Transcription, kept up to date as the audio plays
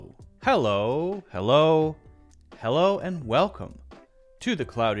Hello, and welcome to the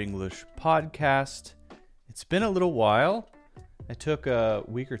Cloud English podcast. It's been a little while. I took a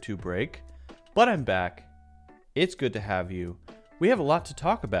week or two break, but I'm back. It's good to have you. We have a lot to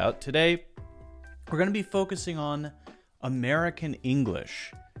talk about. Today, we're going to be focusing on American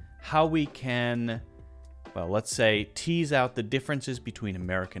English, how we can, let's say, tease out the differences between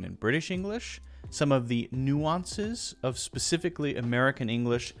American and British English, some of the nuances of specifically American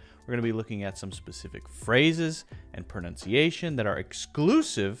English. We're going to be looking at some specific phrases and pronunciation that are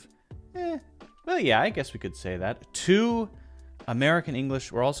exclusive, I guess we could say that, to American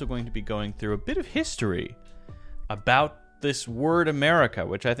English. We're also going to be going through a bit of history about this word America,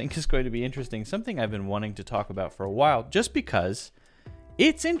 which I think is going to be interesting, something I've been wanting to talk about for a while, just because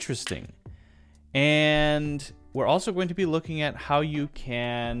it's interesting. And we're also going to be looking at how you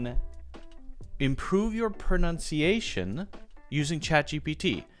can improve your pronunciation using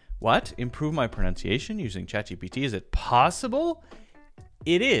ChatGPT. What? Improve my pronunciation using ChatGPT? Is it possible?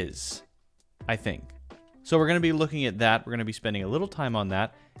 It is, I think. So we're going to be looking at that. We're going to be spending a little time on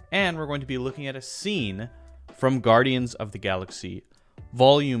that. And we're going to be looking at a scene from Guardians of the Galaxy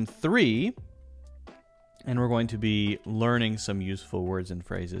Volume 3. And we're going to be learning some useful words and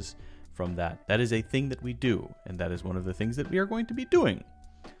phrases from that. That is a thing that we do. And that is one of the things that we are going to be doing.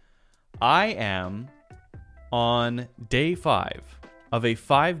 I am on day 5 of a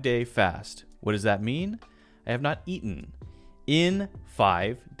 5-day fast. What does that mean? I have not eaten in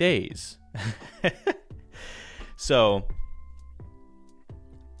 5 days. So,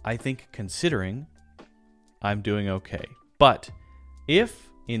 I think considering, I'm doing okay. But if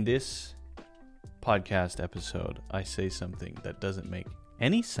in this podcast episode I say something that doesn't make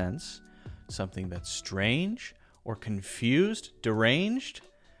any sense, something that's strange or confused, deranged,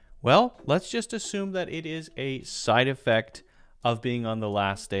 well, let's just assume that it is a side effect of being on the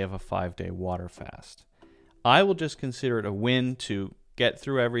last day of a 5-day water fast. I will just consider it a win to get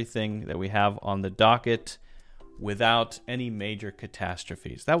through everything that we have on the docket without any major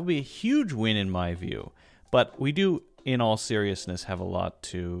catastrophes. That would be a huge win in my view. But we do, in all seriousness, have a lot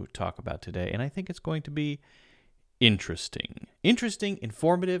to talk about today, and I think it's going to be interesting. Interesting,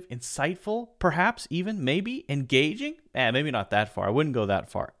 informative, insightful, perhaps even, maybe, engaging? Maybe not that far. I wouldn't go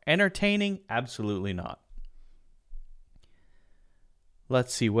that far. Entertaining? Absolutely not.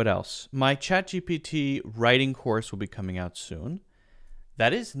 Let's see, what else? My ChatGPT writing course will be coming out soon.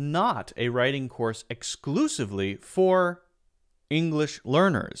 That is not a writing course exclusively for English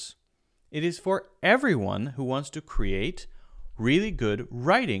learners. It is for everyone who wants to create really good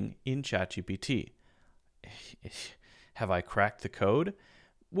writing in ChatGPT. Have I cracked the code?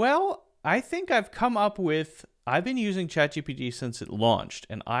 Well, I think I've been using ChatGPT since it launched,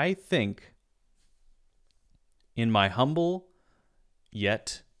 and I think, in my humble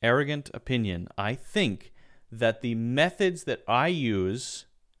yet arrogant opinion, I think that the methods that I use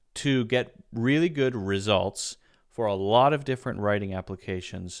to get really good results for a lot of different writing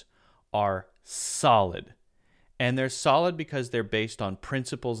applications are solid. And they're solid because they're based on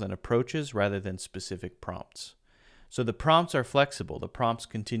principles and approaches rather than specific prompts. So the prompts are flexible. The prompts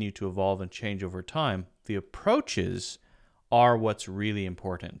continue to evolve and change over time. The approaches are what's really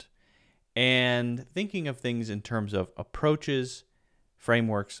important. And thinking of things in terms of approaches,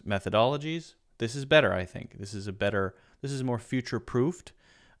 frameworks, methodologies, this is better, I think. This is more future-proofed,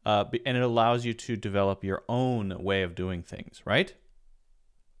 and it allows you to develop your own way of doing things, right?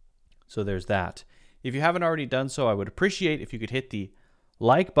 So there's that. If you haven't already done so, I would appreciate if you could hit the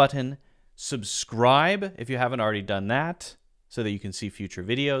like button, subscribe if you haven't already done that, so that you can see future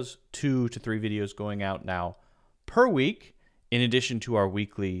videos, 2 to 3 videos going out now per week, in addition to our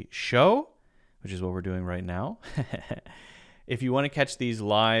weekly show, which is what we're doing right now. If you want to catch these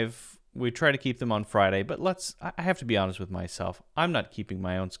live, we try to keep them on Friday, but I have to be honest with myself. I'm not keeping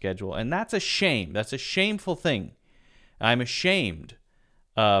my own schedule, and that's a shame. That's a shameful thing. I'm ashamed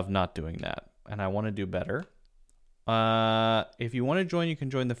of not doing that, and I want to do better. If you want to join, you can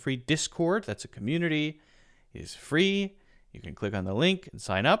join the free Discord. That's a community. It is free. You can click on the link and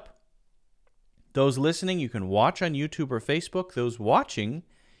sign up. Those listening, you can watch on YouTube or Facebook. Those watching,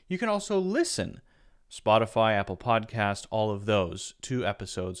 you can also listen. Spotify, Apple Podcast, all of those 2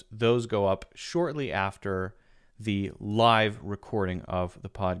 episodes, those go up shortly after the live recording of the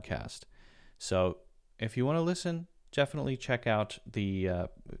podcast. So if you want to listen, definitely check out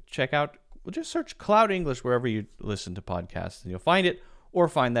just search Cloud English wherever you listen to podcasts, and you'll find it, or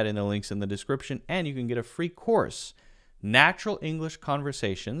find that in the links in the description, and you can get a free course, Natural English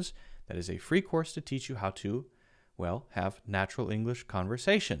Conversations. That is a free course to teach you how to, have natural English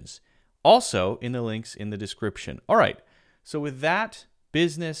conversations. Also in the links in the description. All right, so with that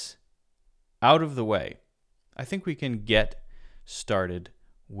business out of the way, I think we can get started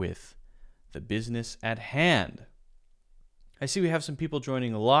with the business at hand. I see we have some people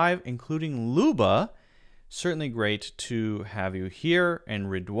joining live, including Luba. Certainly great to have you here. And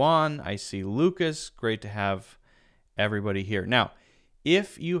Ridwan, I see Lucas. Great to have everybody here. Now,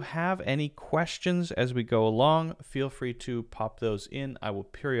 if you have any questions as we go along, feel free to pop those in. I will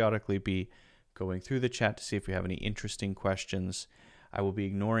periodically be going through the chat to see if we have any interesting questions. I will be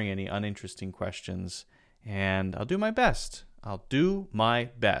ignoring any uninteresting questions, and I'll do my best.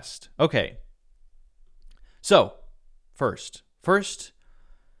 Okay. So, first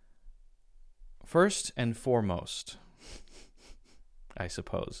and foremost, I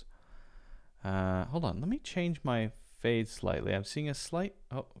suppose. Hold on. Let me change my fade slightly. I'm seeing a slight...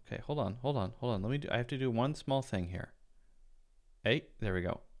 Oh, okay. Hold on. I have to do one small thing here. Hey, there we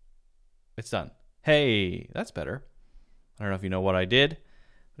go. It's done. Hey, that's better. I don't know if you know what I did,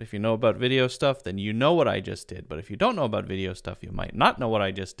 but if you know about video stuff, then you know what I just did. But if you don't know about video stuff, you might not know what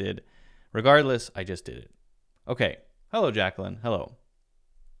I just did. Regardless, I just did it. Okay. Hello, Jacqueline. Hello.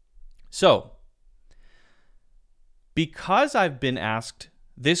 So, because I've been asked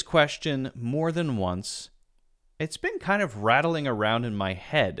this question more than once, it's been kind of rattling around in my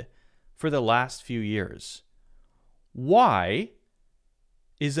head for the last few years. Why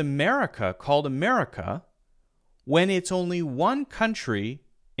is America called America when it's only one country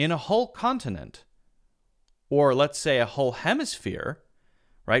in a whole continent? Or let's say a whole hemisphere,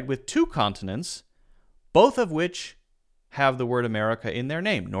 right, with two continents, both of which have the word America in their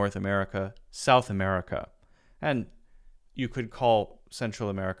name, North America, South America. And you could call Central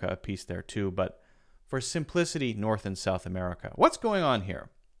America a piece there too, but for simplicity, North and South America. What's going on here?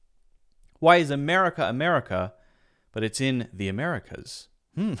 Why is America America, but it's in the Americas?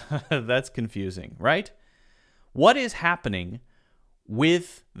 That's confusing, right? What is happening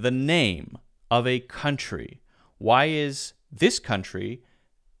with the name of a country? Why is this country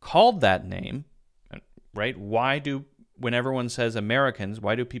called that name, right? When everyone says Americans,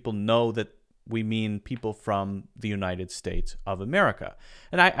 why do people know that we mean people from the United States of America?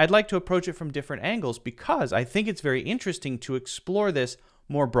 And I'd like to approach it from different angles because I think it's very interesting to explore this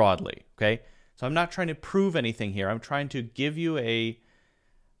more broadly, okay? So I'm not trying to prove anything here. I'm trying to give you a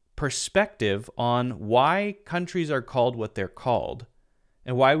perspective on why countries are called what they're called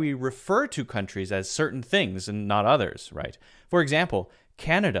and why we refer to countries as certain things and not others, right? For example,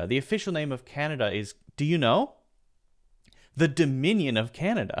 Canada, the official name of Canada is, do you know? The Dominion of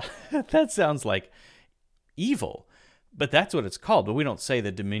Canada. That sounds like evil, but that's what it's called. But we don't say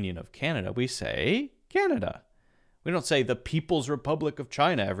the Dominion of Canada. We say Canada. We don't say the People's Republic of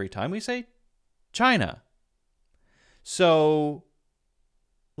China every time. We say China. So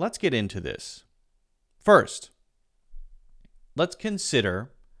let's get into this. First, let's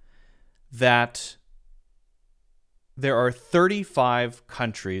consider that there are 35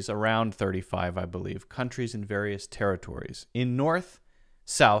 countries, around 35, I believe, countries in various territories in North,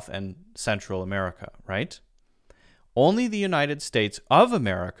 South, and Central America, right? Only the United States of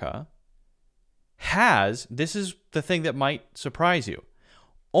America has, this is the thing that might surprise you,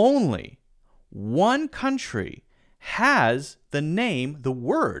 only one country has the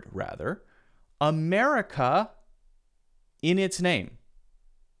word, America in its name.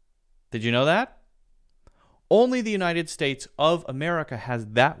 Did you know that? Only the United States of America has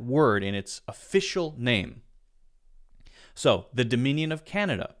that word in its official name. So, the Dominion of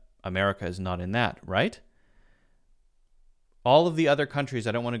Canada, America is not in that, right? All of the other countries,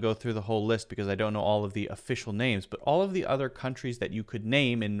 I don't want to go through the whole list because I don't know all of the official names, but all of the other countries that you could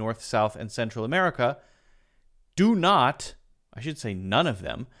name in North, South, and Central America do not, I should say none of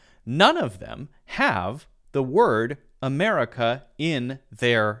them have the word America in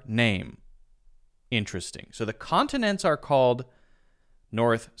their name. Interesting. So the continents are called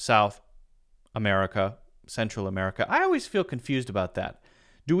North, South America, Central America. I always feel confused about that.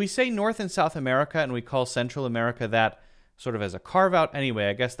 Do we say North and South America and we call Central America that sort of as a carve-out? Anyway,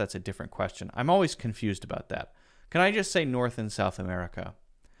 I guess that's a different question. I'm always confused about that. Can I just say North and South America?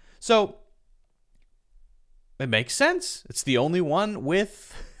 So it makes sense. It's the only one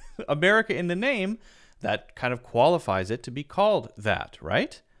with America in the name that kind of qualifies it to be called that,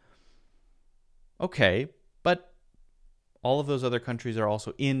 right? Okay, but all of those other countries are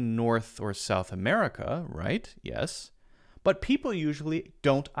also in North or South America, right? Yes. But people usually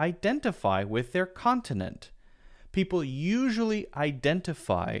don't identify with their continent. People usually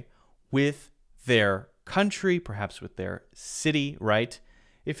identify with their country, perhaps with their city, right?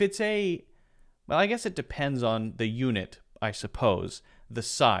 If it's well, I guess it depends on the unit, I suppose, the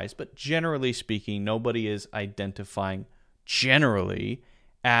size. But generally speaking, nobody is identifying generally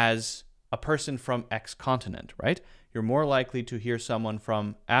as a person from X continent, right? You're more likely to hear someone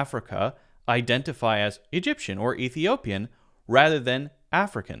from Africa identify as Egyptian or Ethiopian rather than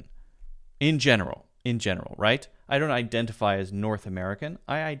African in general, right? I don't identify as North American.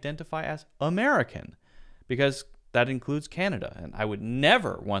 I identify as American because that includes Canada. And I would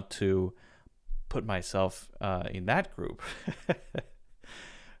never want to put myself in that group.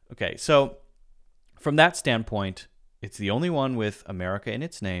 Okay, so from that standpoint, it's the only one with America in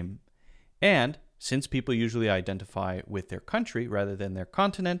its name. And since people usually identify with their country rather than their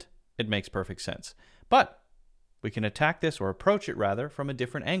continent, it makes perfect sense. But we can attack this, or approach it rather, from a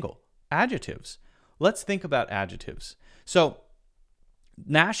different angle. Adjectives. Let's think about adjectives. So,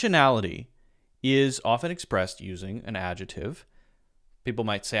 nationality is often expressed using an adjective. People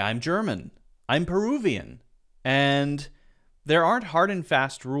might say, I'm German, I'm Peruvian. And there aren't hard and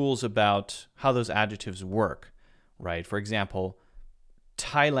fast rules about how those adjectives work, right? For example,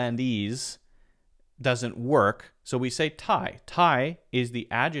 Thailandese doesn't work, so we say Thai. Thai is the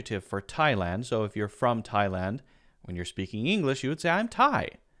adjective for Thailand. So if you're from Thailand, when you're speaking English, you would say, I'm Thai.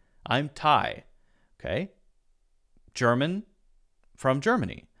 I'm Thai. Okay? German, from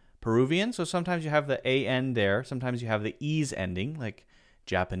Germany. Peruvian, so sometimes you have the AN there. Sometimes you have the ES ending, like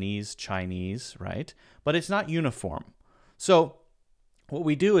Japanese, Chinese, right? But it's not uniform. So what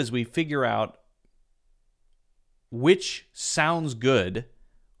we do is we figure out which sounds good,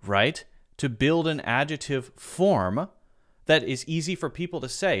 right, to build an adjective form that is easy for people to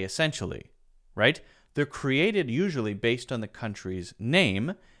say, essentially, right? They're created usually based on the country's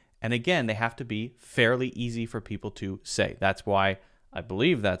name, and again, they have to be fairly easy for people to say. I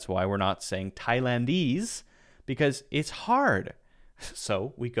believe that's why we're not saying Thailandese, because it's hard.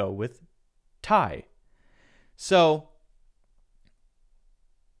 So we go with Thai. So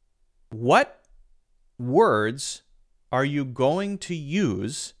what words are you going to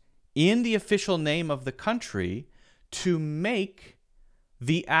use in the official name of the country to make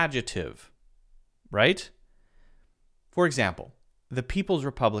the adjective, right? For example, the People's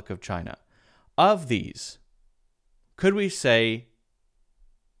Republic of China. Of these, could we say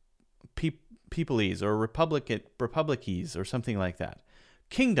Peoplese or Republicese or something like that?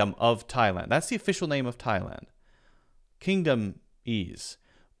 Kingdom of Thailand. That's the official name of Thailand. Kingdomese.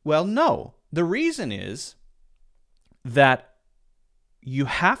 Well, no. The reason is that you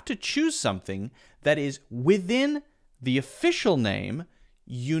have to choose something that is within the official name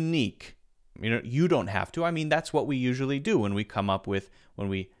unique. You don't have to. I mean, that's what we usually do when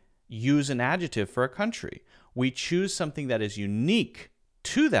we use an adjective for a country. We choose something that is unique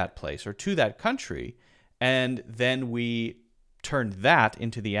to that place or to that country, and then we turn that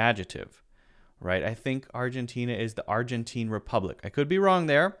into the adjective, right? I think Argentina is the Argentine Republic. I could be wrong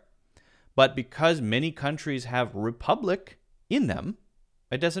there, but because many countries have republic in them,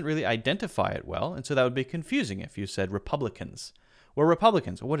 it doesn't really identify it well, and so that would be confusing if you said Republicans. We're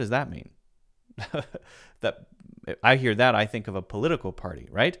Republicans. What does that mean? That I hear that, I think of a political party,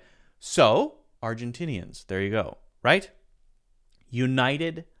 right? So, Argentinians, there you go, right?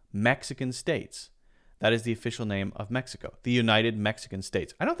 United Mexican States. That is the official name of Mexico. The United Mexican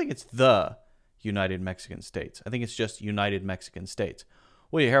States. I don't think it's the United Mexican States. I think it's just United Mexican States.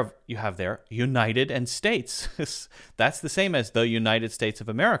 Well, you have there United and States. That's the same as the United States of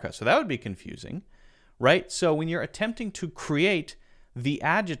America. So that would be confusing, right? So when you're attempting to create the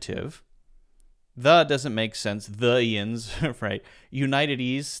adjective, the doesn't make sense. The-ians, right?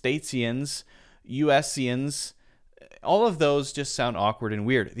 Unitedies, Statesians, USians, all of those just sound awkward and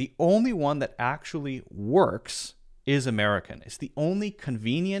weird. The only one that actually works is American. It's the only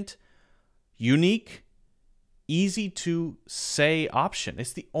convenient, unique, easy to say option.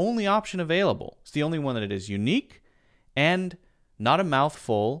 It's the only option available. It's the only one that is unique and not a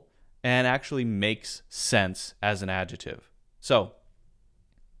mouthful and actually makes sense as an adjective. So,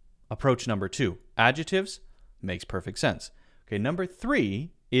 approach number 2, adjectives, makes perfect sense. Okay, number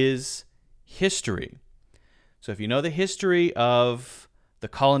 3 is history. So if you know the history of the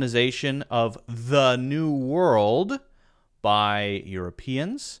colonization of the New World by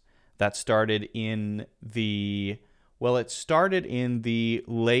Europeans, that started in the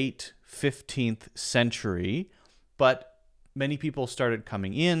late 15th century, but many people started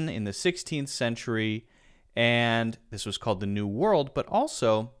coming in the 16th century, and this was called the New World. But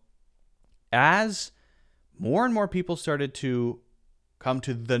also, as more and more people started to come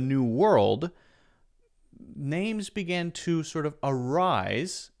to the New World, names began to sort of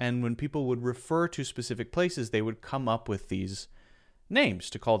arise, and when people would refer to specific places, they would come up with these names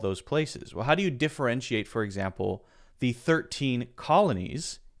to call those places. Well, how do you differentiate, for example, the 13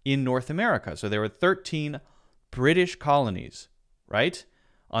 colonies in North America? So there were 13 British colonies, right,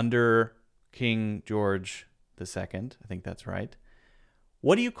 under King George II. I think that's right.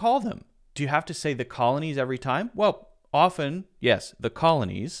 What do you call them? Do you have to say the colonies every time? Well, often, yes, the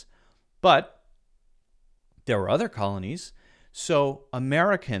colonies, but there were other colonies. So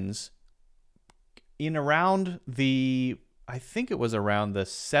Americans in around I think it was around the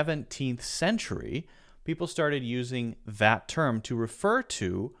 17th century, people started using that term to refer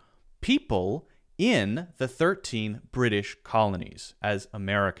to people in the 13 British colonies as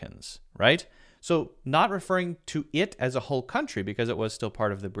Americans, right? So not referring to it as a whole country because it was still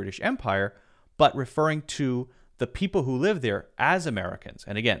part of the British Empire, but referring to the people who live there as Americans.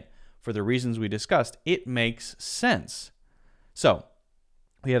 And again, for the reasons we discussed, it makes sense. So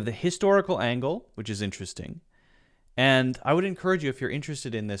we have the historical angle, which is interesting. And I would encourage you, if you're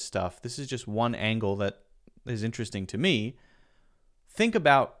interested in this stuff, this is just one angle that is interesting to me. Think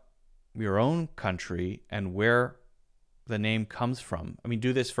about your own country and where the name comes from. I mean,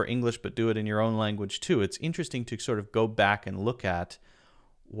 do this for English, but do it in your own language too. It's interesting to sort of go back and look at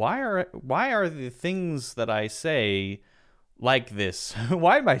why are the things that I say like this?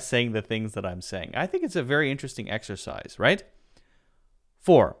 Why am I saying the things that I'm saying? I think it's a very interesting exercise, right?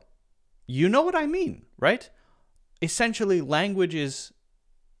 4, you know what I mean, right? Essentially, language is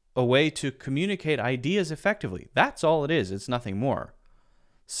a way to communicate ideas effectively. That's all it is. It's nothing more.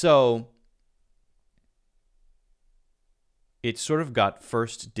 So it sort of got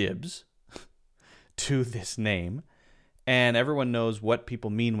first dibs to this name, and everyone knows what people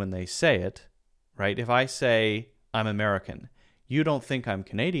mean when they say it, right? If I say I'm American, you don't think I'm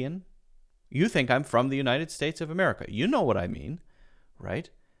Canadian. You think I'm from the United States of America. You know what I mean, right?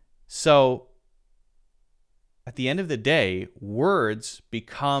 So at the end of the day, words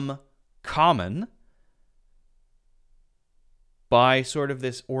become common by sort of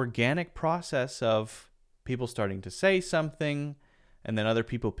this organic process of people starting to say something and then other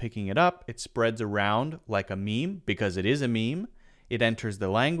people picking it up. It spreads around like a meme because it is a meme. It enters the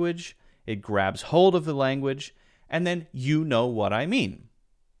language. It grabs hold of the language. And then you know what I mean.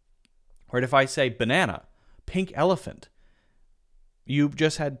 Right? If I say banana, pink elephant, you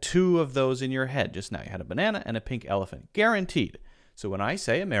just had 2 of those in your head just now. You had a banana and a pink elephant. Guaranteed. So when I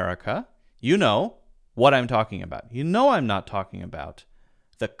say America, you know what I'm talking about. You know I'm not talking about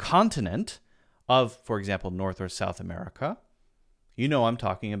the continent of, for example, North or South America. You know I'm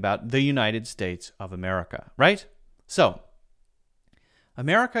talking about the United States of America, right? So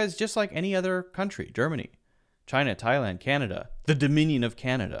America is just like any other country. Germany, China, Thailand, Canada, the Dominion of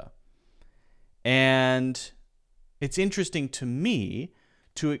Canada. And it's interesting to me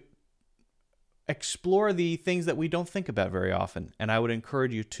to explore the things that we don't think about very often, and I would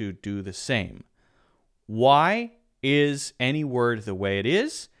encourage you to do the same. Why is any word the way it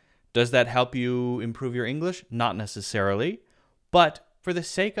is? Does that help you improve your English? Not necessarily, but for the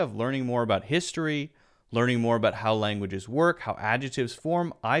sake of learning more about history, learning more about how languages work, how adjectives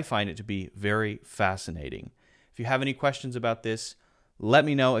form, I find it to be very fascinating. If you have any questions about this, let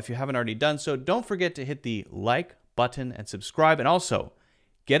me know. If you haven't already done so, don't forget to hit the like button and subscribe, and also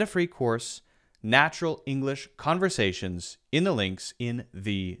get a free course, Natural English Conversations, in the links in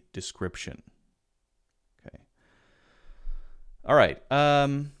the description. Okay. All right.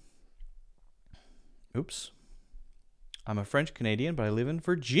 Oops. I'm a French Canadian, but I live in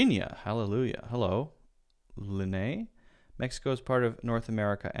Virginia. Hallelujah. Hello, Linnae. Mexico is part of North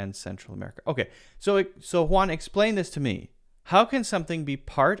America and Central America. Okay. So Juan, explain this to me. How can something be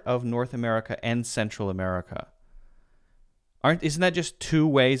part of North America and Central America? Isn't that just 2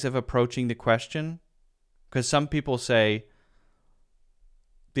 ways of approaching the question? Because some people say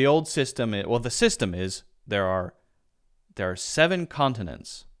the old system, the system is there are 7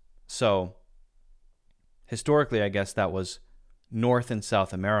 continents. So historically, I guess that was North and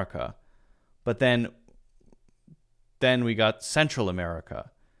South America. But then we got Central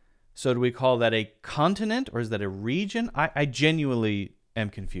America. So do we call that a continent or is that a region? I genuinely am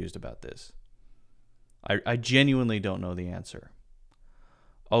confused about this. I genuinely don't know the answer.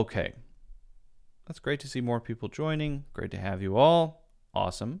 Okay. That's great to see more people joining. Great to have you all.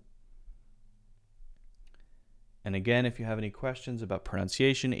 Awesome. And again, if you have any questions about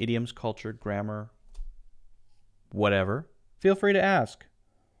pronunciation, idioms, culture, grammar, whatever, feel free to ask.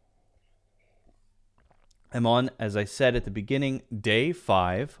 I'm on, as I said at the beginning, day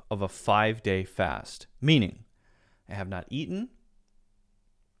 5 of a 5-day fast, meaning I have not eaten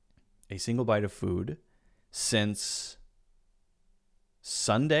a single bite of food since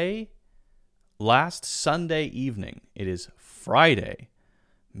last Sunday evening. It is Friday,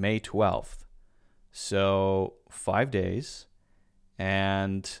 May 12th. So 5 days.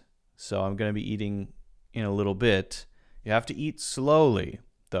 And so I'm going to be eating in a little bit. You have to eat slowly.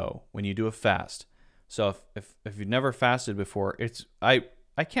 though, when you do a fast. So if you've never fasted before, I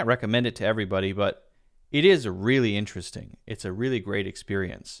can't recommend it to everybody, but it is really interesting. It's a really great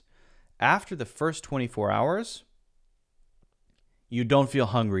experience. After the first 24 hours, you don't feel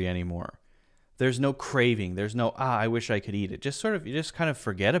hungry anymore. There's no craving. There's no, I wish I could eat it. You just kind of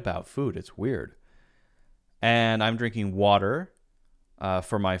forget about food. It's weird. And I'm drinking water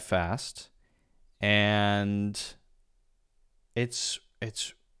for my fast. And it's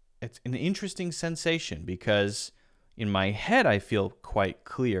an interesting sensation because in my head I feel quite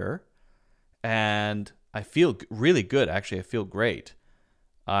clear and I feel really good. Actually, I feel great.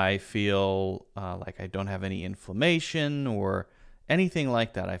 I feel like I don't have any inflammation or anything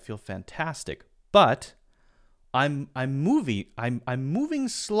like that. I feel fantastic. But I'm moving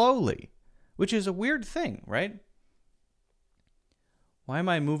slowly, which is a weird thing, right? Why am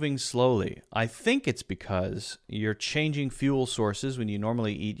I moving slowly? I think it's because you're changing fuel sources when you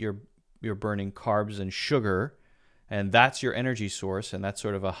normally eat you're burning carbs and sugar, and that's your energy source, and that's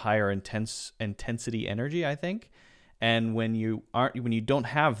sort of a higher intensity energy, I think. And when you don't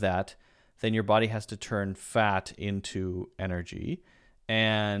have that, then your body has to turn fat into energy,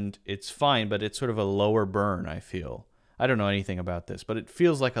 and it's fine, but it's sort of a lower burn, I feel. I don't know anything about this, but it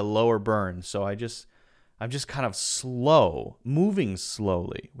feels like a lower burn, so I'm just kind of slow, moving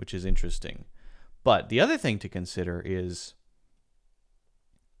slowly, which is interesting. But the other thing to consider is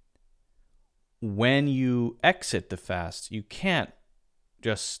when you exit the fast, you can't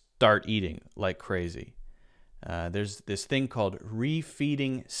just start eating like crazy. There's this thing called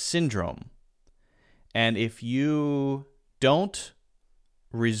refeeding syndrome. And if you don't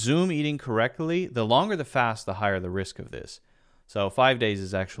resume eating correctly, the longer the fast, the higher the risk of this. So 5 days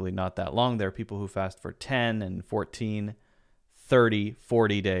is actually not that long. There are people who fast for 10 and 14, 30,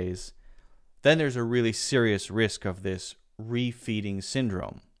 40 days. Then there's a really serious risk of this refeeding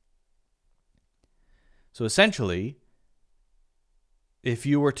syndrome. So essentially, if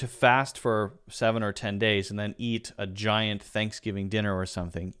you were to fast for 7 or 10 days and then eat a giant Thanksgiving dinner or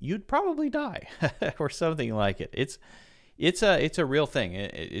something, you'd probably die or something like it. It's a real thing.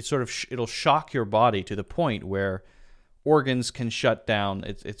 It'll shock your body to the point where organs can shut down.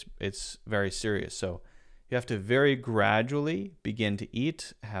 It's very serious. So you have to very gradually begin to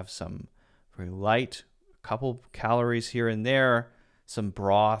eat, have some very light, couple calories here and there, some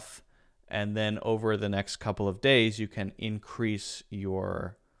broth, and then over the next couple of days you can increase the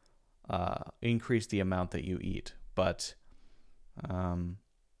amount that you eat. But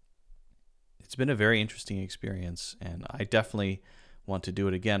it's been a very interesting experience, and I definitely want to do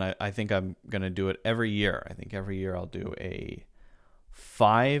it again. I think I'm going to do it every year. I think every year I'll do a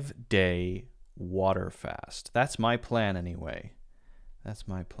 5-day water fast. That's my plan anyway. That's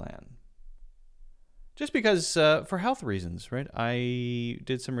my plan. Just because for health reasons, right? I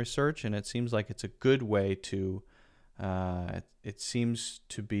did some research, and it seems like it's a good way to, it seems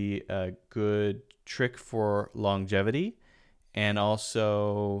to be a good trick for longevity, and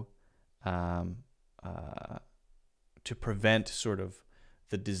also to prevent sort of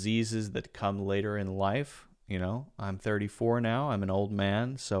the diseases that come later in life. You know, I'm 34 now. I'm an old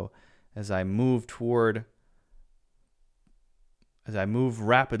man. So as I move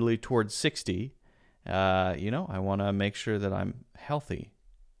rapidly towards 60, I want to make sure that I'm healthy.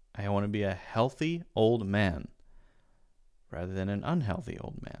 I want to be a healthy old man rather than an unhealthy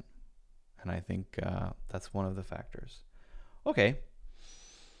old man. And I think that's one of the factors. Okay.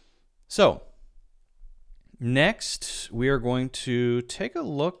 So next, we are going to take a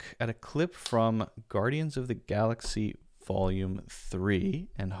look at a clip from Guardians of the Galaxy Volume 3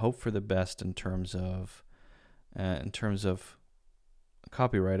 and hope for the best in terms of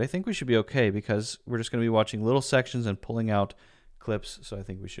copyright. I think we should be okay because we're just going to be watching little sections and pulling out clips, so I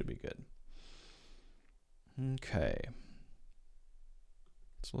think we should be good. Okay.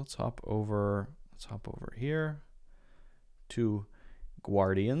 So let's hop over here to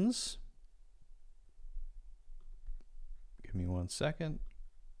Guardians. Give me 1 second.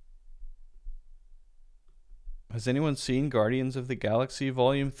 Has anyone seen Guardians of the Galaxy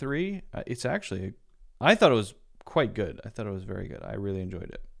Volume 3? It's actually, I thought it was quite good. I thought it was very good. I really enjoyed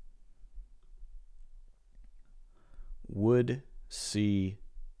it. Would see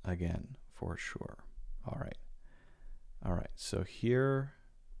again for sure. All right. So here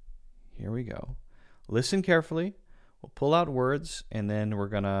we go. Listen carefully. We'll pull out words, and then we're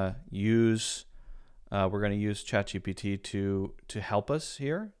gonna use ChatGPT to help us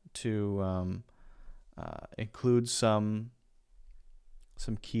here to include some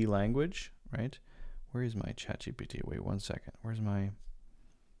key language, right? Where is my ChatGPT? Wait 1 second.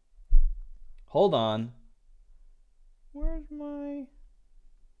 Hold on. Where's my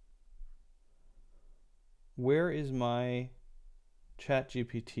where is my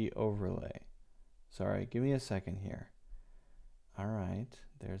ChatGPT overlay? Sorry, give me a second here. All right,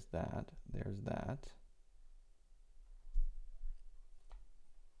 there's that. There's that.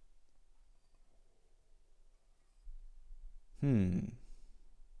 Mm-hmm.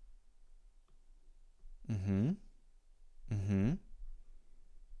 Mm-hmm. Mm-hmm.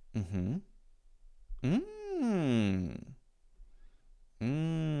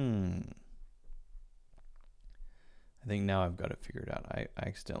 I think now I've got it figured out. I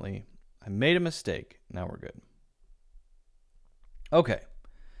made a mistake. Now we're good. Okay.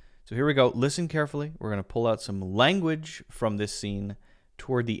 So here we go. Listen carefully. We're going to pull out some language from this scene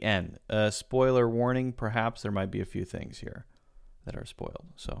toward the end. Spoiler warning, perhaps there might be a few things here that are spoiled.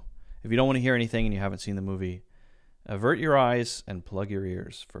 So if you don't want to hear anything and you haven't seen the movie, avert your eyes and plug your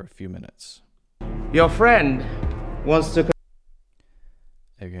ears for a few minutes. Your friend wants to...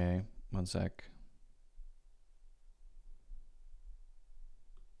 Okay, one sec.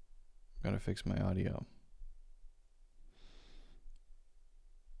 Gotta fix my audio.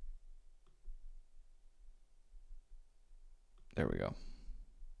 There we go.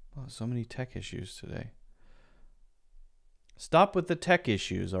 Oh, so many tech issues today. Stop with the tech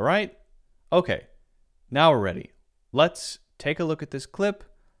issues, all right? Okay, now we're ready. Let's take a look at this clip,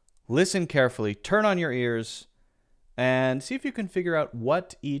 listen carefully, turn on your ears, and see if you can figure out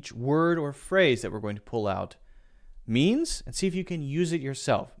what each word or phrase that we're going to pull out means, and see if you can use it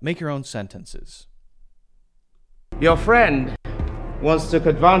yourself. Make your own sentences. Your friend once took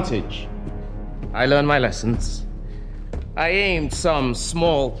advantage. I learned my lessons. I aimed some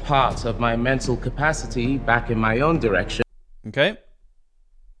small part of my mental capacity back in my own direction. Okay.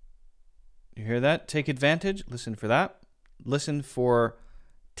 You hear that? Take advantage. Listen for that. Listen for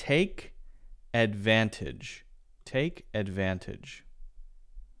take advantage. Take advantage.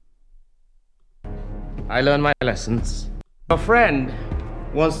 I learned my lessons. Your friend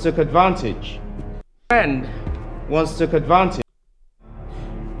once took advantage. Friend once took advantage.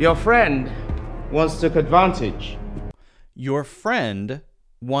 Your friend once took advantage. Your friend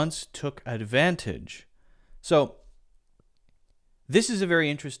once took advantage. So, this is a very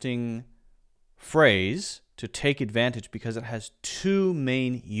interesting phrase, to take advantage, because it has two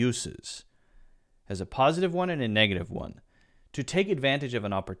main uses. It has a positive one and a negative one. To take advantage of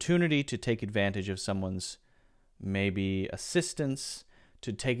an opportunity, to take advantage of someone's maybe assistance,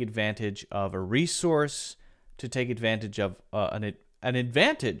 to take advantage of a resource, to take advantage of an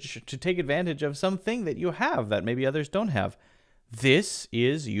advantage, to take advantage of something that you have that maybe others don't have. This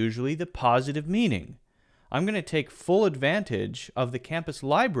is usually the positive meaning. I'm going to take full advantage of the campus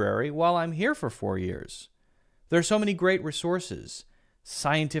library while I'm here for 4 years. There are so many great resources,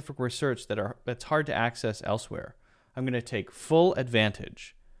 scientific research that's hard to access elsewhere. I'm going to take full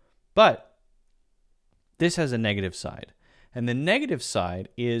advantage. But this has a negative side. And the negative side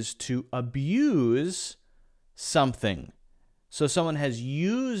is to abuse something. So someone has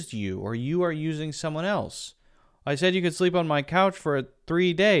used you, or you are using someone else. I said you could sleep on my couch for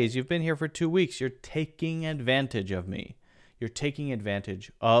 3 days. You've been here for 2 weeks. You're taking advantage of me. You're taking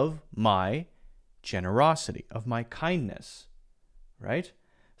advantage of my generosity, of my kindness, right?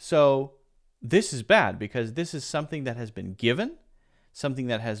 So this is bad, because this is something that has been given, something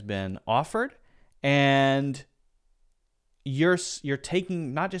that has been offered, and you're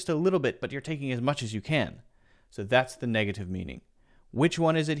taking not just a little bit, but you're taking as much as you can. So that's the negative meaning. Which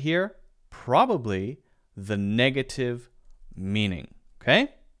one is it here? Probably the negative meaning. Okay?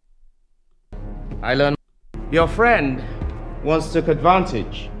 I learned. Your friend once took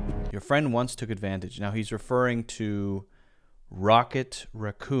advantage. Your friend once took advantage. Now he's referring to Rocket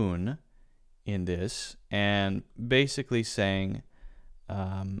Raccoon in this, and basically saying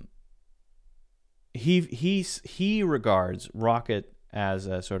he regards Rocket as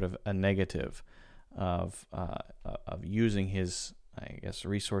a sort of a negative of using his, I guess,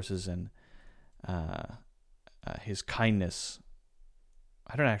 resources and his kindness.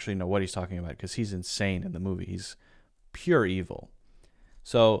 I don't actually know what he's talking about, because he's insane in the movie. He's pure evil.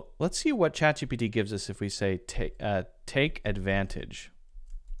 So let's see what ChatGPT gives us if we say take advantage.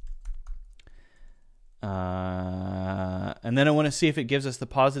 And then I want to see if it gives us the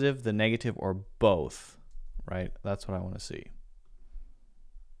positive, the negative, or both. Right? That's what I want to see.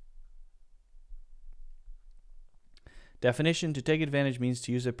 Definition: to take advantage means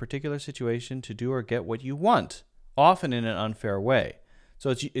to use a particular situation to do or get what you want, often in an unfair way. So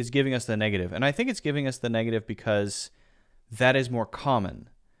it's giving us the negative. And I think it's giving us the negative because that is more common.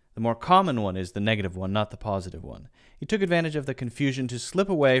 The more common one is the negative one, not the positive one. He took advantage of the confusion to slip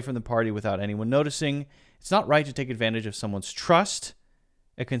away from the party without anyone noticing. It's not right to take advantage of someone's trust.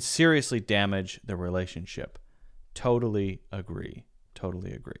 It can seriously damage the relationship. Totally agree.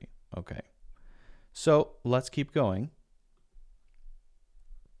 Totally agree. Okay. So let's keep going.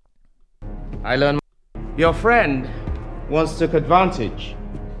 I learned. Your friend once took advantage.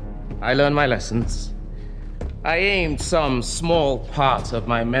 I learned my lessons. I aimed some small part of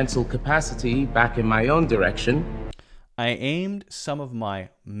my mental capacity back in my own direction. I aimed some of my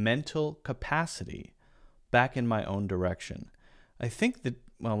mental capacity back in my own direction. I think that,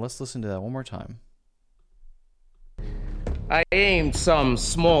 well, let's listen to that one more time. I aimed some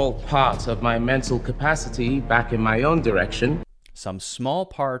small part of my mental capacity back in my own direction. Some small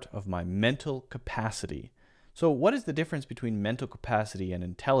part of my mental capacity. So what is the difference between mental capacity and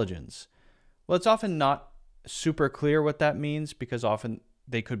intelligence? Well, it's often not super clear what that means because often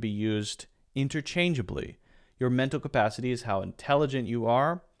they could be used interchangeably. Your mental capacity is how intelligent you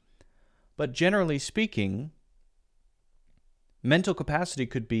are, but generally speaking, mental capacity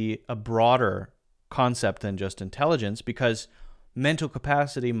could be a broader concept than just intelligence because mental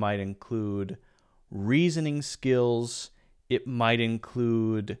capacity might include reasoning skills, it might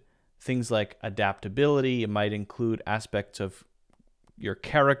include things like adaptability, it might include aspects of your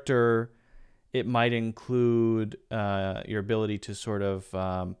character, it might include your ability to sort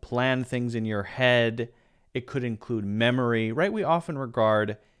of plan things in your head, it could include memory, right? We often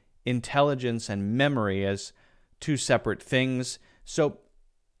regard intelligence and memory as two separate things. So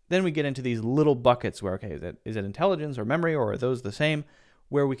then we get into these little buckets where, okay, is it intelligence or memory, or are those the same?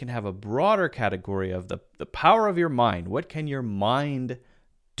 Where we can have a broader category of the power of your mind. What can your mind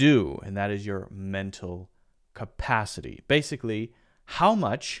do? And that is your mental capacity. Basically, how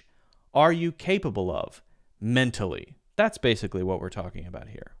much are you capable of mentally? That's basically what we're talking about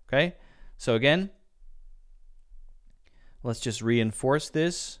here, okay? So again, let's just reinforce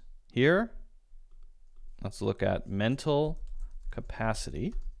this here. Let's look at mental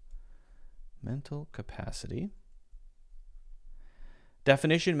capacity. Mental capacity.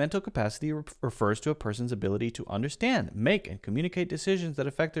 Definition: mental capacity refers to a person's ability to understand, make, and communicate decisions that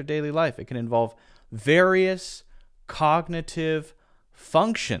affect their daily life. It can involve various cognitive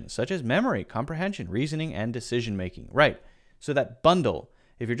functions such as memory, comprehension, reasoning, and decision making. Right. So that bundle,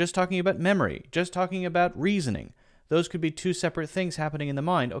 if you're just talking about memory, just talking about reasoning, those could be two separate things happening in the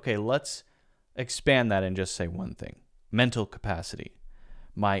mind. Okay, let's expand that and just say one thing. Mental capacity.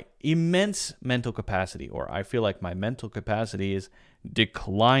 My immense mental capacity, or I feel like my mental capacity is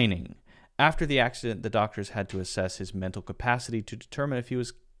declining. After the accident, the doctors had to assess his mental capacity to determine if he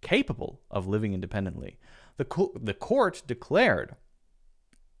was capable of living independently. The court declared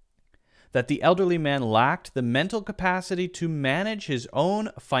that the elderly man lacked the mental capacity to manage his own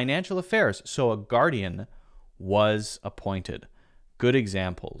financial affairs, so a guardian was appointed. Good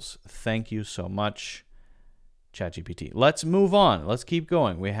examples. Thank you so much, ChatGPT. Let's move on. Let's keep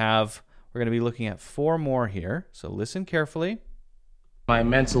going. We're going to be looking at 4 more here, so listen carefully. My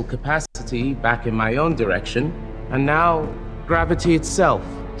mental capacity back in my own direction, and now gravity itself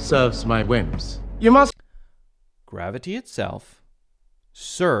serves my whims. Gravity itself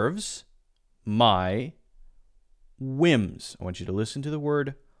serves my whims. I want you to listen to the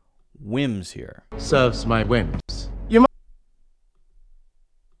word whims here. Serves my whims.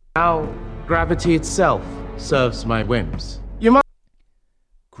 Now gravity itself serves my whims.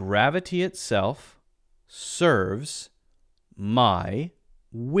 Gravity itself serves my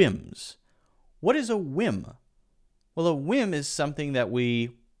whims. What is a whim? Well, a whim is something that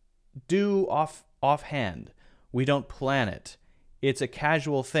we do offhand. We don't plan it. It's a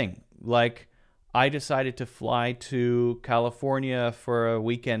casual thing. Like, I decided to fly to California for a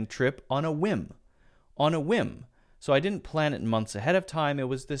weekend trip on a whim. On a whim. So I didn't plan it months ahead of time. It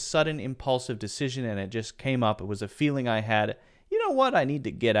was this sudden impulsive decision, and it just came up. It was a feeling I had, you know what, I need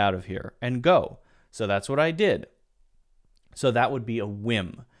to get out of here and go. So that's what I did. So that would be a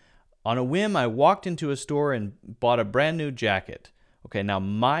whim. On a whim, I walked into a store and bought a brand new jacket. Okay, now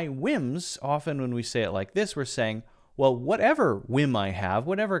my whims, often when we say it like this, we're saying, well, whatever whim I have,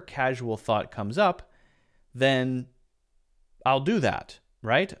 whatever casual thought comes up, then I'll do that,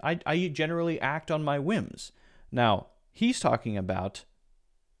 right? I generally act on my whims. Now, he's talking about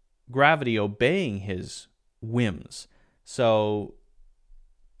gravity obeying his whims. So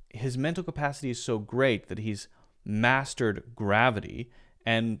his mental capacity is so great that he's mastered gravity.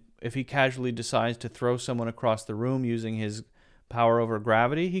 And if he casually decides to throw someone across the room using his power over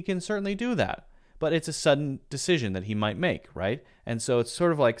gravity, he can certainly do that. But it's a sudden decision that he might make, right? And so it's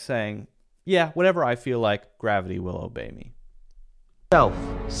sort of like saying, yeah, whatever I feel like, gravity will obey me. Self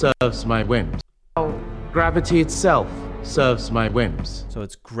serves my whims. Gravity itself serves my whims. So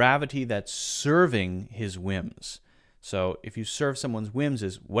it's gravity that's serving his whims. So if you serve someone's whims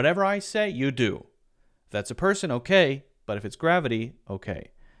as whatever I say, you do. If that's a person, okay. But if it's gravity,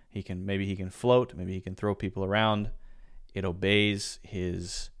 okay. Maybe he can float. Maybe he can throw people around. It obeys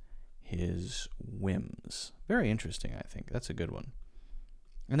his whims. Very interesting, I think. That's a good one.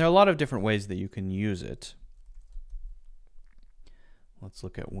 And there are a lot of different ways that you can use it. Let's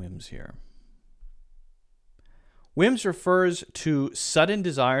look at whims here. Whims refers to sudden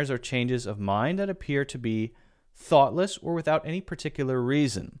desires or changes of mind that appear to be thoughtless or without any particular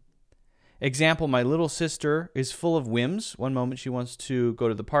reason. Example, my little sister is full of whims. One moment she wants to go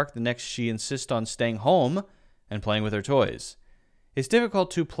to the park, the next she insists on staying home and playing with her toys. It's difficult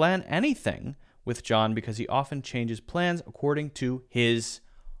to plan anything with John because he often changes plans according to his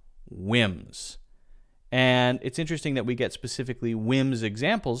whims. And it's interesting that we get specifically whims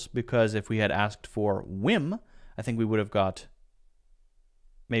examples, because if we had asked for whim, I think we would have got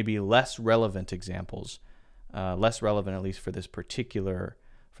maybe less relevant examples, less relevant at least for this particular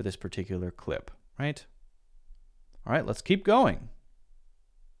clip, right? All right, let's keep going.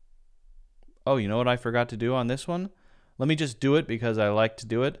 Oh, you know what I forgot to do on this one? Let me just do it because I like to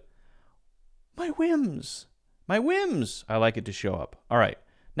do it. My whims. My whims. I like it to show up. All right,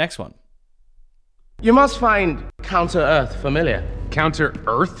 next one. You must find Counter-Earth familiar.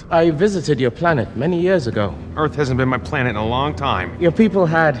 Counter-Earth? I visited your planet many years ago. Earth hasn't been my planet in a long time. Your people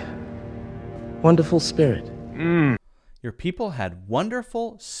had wonderful spirit. Your people had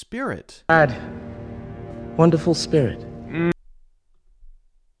wonderful spirit. Had wonderful spirit.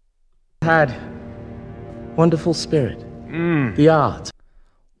 Had wonderful spirit. The art.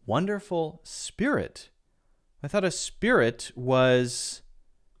 Wonderful spirit. I thought a spirit was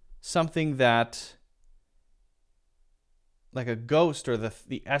something that, like a ghost, or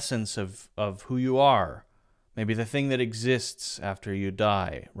the essence of who you are. Maybe the thing that exists after you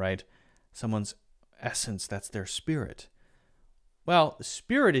die, right? Someone's essence, that's their spirit. Well,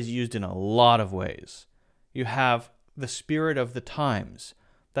 spirit is used in a lot of ways. You have the spirit of the times.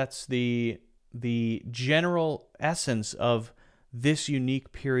 That's the general essence of this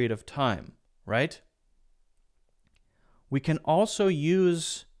unique period of time, right? We can also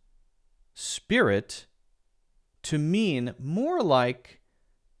use spirit to mean more like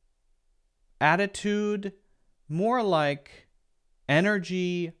attitude, more like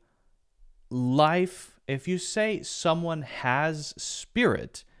energy, life. If you say someone has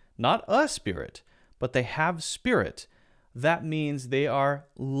spirit, not a spirit, but they have spirit, that means they are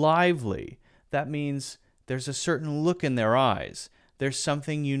lively. That means there's a certain look in their eyes. There's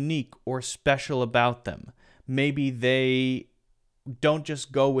something unique or special about them. Maybe they don't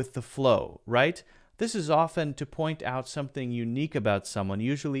just go with the flow, right? This is often to point out something unique about someone,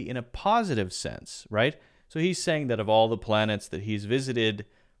 usually in a positive sense, right? So he's saying that of all the planets that he's visited,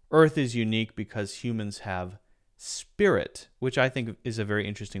 Earth is unique because humans have spirit, which I think is a very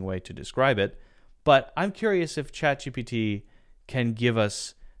interesting way to describe it. But I'm curious if ChatGPT can give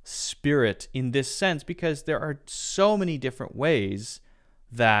us spirit in this sense, because there are so many different ways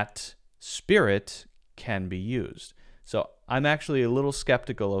that spirit can be used. So I'm actually a little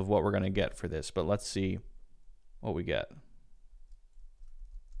skeptical of what we're going to get for this, but let's see what we get.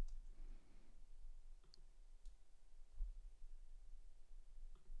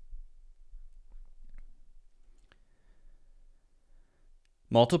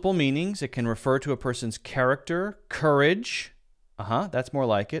 Multiple meanings. It can refer to a person's character, courage, that's more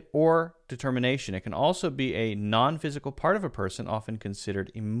like it, or determination. It can also be a non-physical part of a person, often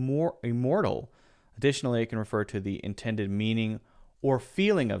considered immortal. Additionally, it can refer to the intended meaning or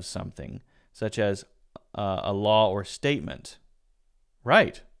feeling of something, such as a law or statement.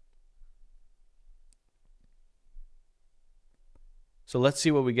 Right. So let's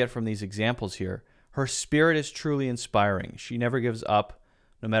see what we get from these examples here. Her spirit is truly inspiring. She never gives up,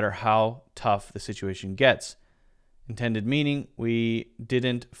 no matter how tough the situation gets. Intended meaning, we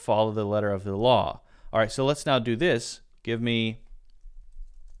didn't follow the letter of the law. All right, so let's now do this. Give me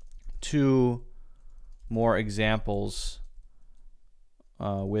 2 more examples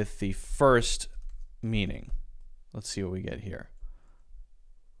with the first meaning. Let's see what we get here.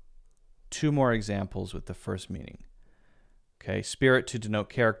 2 more examples with the first meaning. Okay, spirit to denote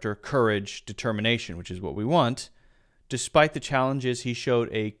character, courage, determination, which is what we want. Despite the challenges, he showed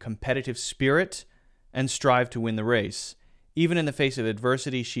a competitive spirit and strived to win the race. Even in the face of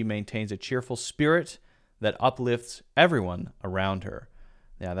adversity, she maintains a cheerful spirit that uplifts everyone around her.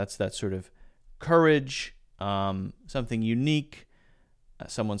 Yeah, that's that sort of courage, something unique,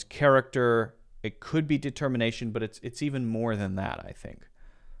 someone's character. It could be determination, but it's even more than that, I think.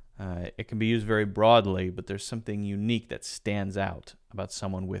 It can be used very broadly, but there's something unique that stands out about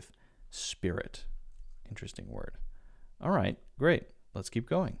someone with spirit. Interesting word. All right, great. Let's keep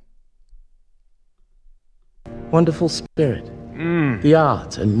going. Wonderful spirit. The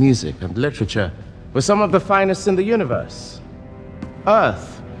art and music and literature were some of the finest in the universe.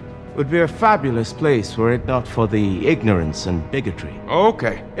 Earth would be a fabulous place were it not for the ignorance and bigotry.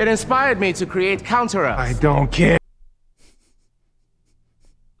 Okay. It inspired me to create Counter-Earth. I don't care.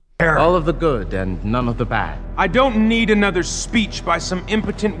 All of the good and none of the bad. I don't need another speech by some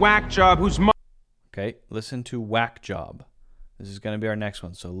impotent whack job whose Okay, listen to whack job. This is going to be our next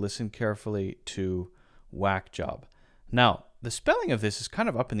one, so listen carefully to whack job. Now, the spelling of this is kind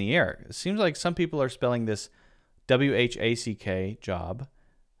of up in the air. It seems like some people are spelling this W-H-A-C-K job,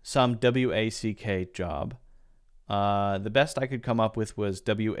 some W-A-C-K job. The best I could come up with was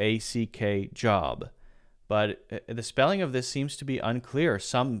W-A-C-K job. But the spelling of this seems to be unclear.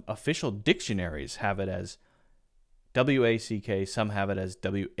 Some official dictionaries have it as W-A-C-K, some have it as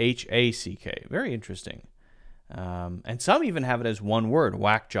W-H-A-C-K. Very interesting. And some even have it as one word,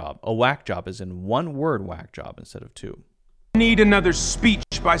 whack job. A whack job is in one word, whack job, instead of two. need another speech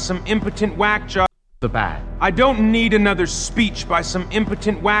by some impotent whack job. The bad. I don't need another speech by some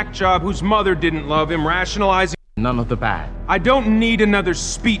impotent whack job whose mother didn't love him, rationalizing. None of the bad. I don't need another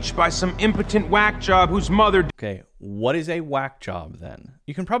speech by some impotent whack job whose mother. Okay, what is a whack job then?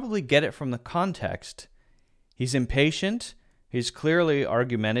 You can probably get it from the context. He's impatient. He's clearly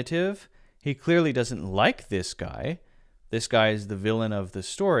argumentative. He clearly doesn't like this guy. This guy is the villain of the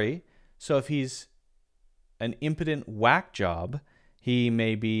story. So if he's an impotent whack job, he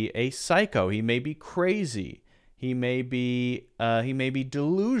may be a psycho. He may be crazy. He may be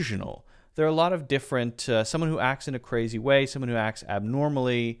delusional. There are a lot of different, someone who acts in a crazy way, someone who acts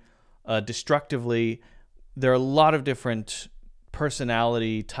abnormally, destructively. There are a lot of different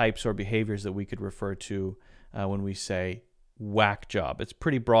personality types or behaviors that we could refer to when we say whack job. It's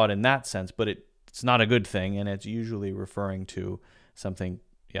pretty broad in that sense, but it's not a good thing, and it's usually referring to something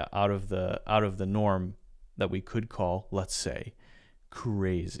out of the norm that we could call, let's say,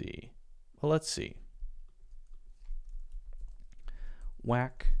 crazy. Well, let's see.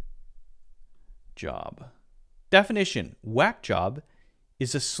 Whack job. Definition: whack job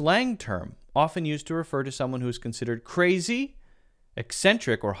is a slang term often used to refer to someone who is considered crazy,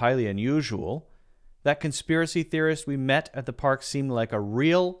 eccentric, or highly unusual. That conspiracy theorist we met at the park seemed like a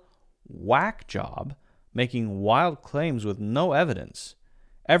real whack job, making wild claims with no evidence.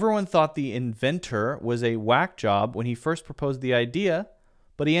 Everyone thought the inventor was a whack job when he first proposed the idea,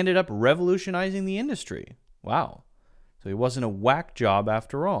 but he ended up revolutionizing the industry. Wow. So he wasn't a whack job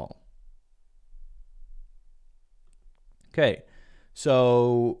after all. Okay,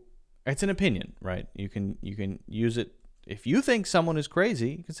 so it's an opinion, right? You can use it. If you think someone is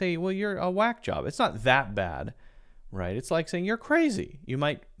crazy, you can say, well, you're a whack job. It's not that bad, right? It's like saying you're crazy. You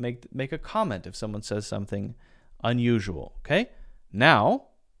might make a comment if someone says something unusual, okay? Now,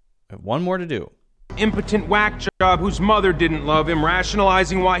 I have one more to do. Impotent whack job whose mother didn't love him,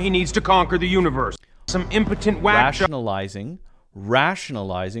 rationalizing why he needs to conquer the universe. Some impotent whack job.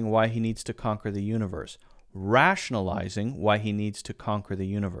 Rationalizing why he needs to conquer the universe. Rationalizing why he needs to conquer the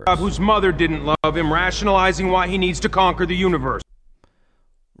universe. Whose mother didn't love him, rationalizing why he needs to conquer the universe.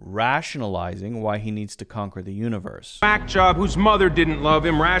 Rationalizing why he needs to conquer the universe. Whack job whose mother didn't love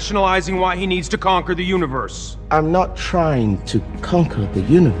him, rationalizing why he needs to conquer the universe. I'm not trying to conquer the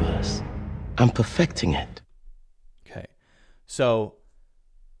universe. I'm perfecting it. Okay. So,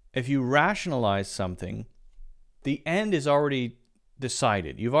 if you rationalize something, the end is already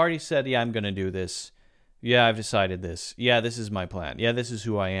decided. You've already said, yeah, I'm going to do this. Yeah, I've decided this. Yeah, this is my plan. Yeah, this is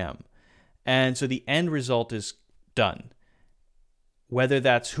who I am. And so the end result is done. Whether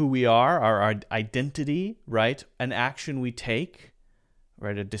that's who we are, our identity, right? An action we take,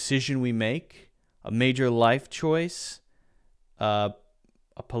 right? A decision we make, a major life choice, a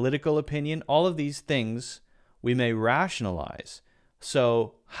political opinion, all of these things we may rationalize.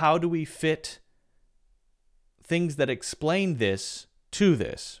 So how do we fit things that explain this to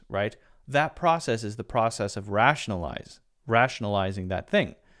this, right? That process is the process of rationalizing that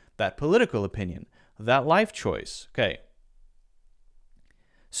thing, that political opinion, that life choice. Okay.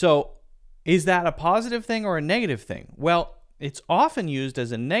 So is that a positive thing or a negative thing? Well, it's often used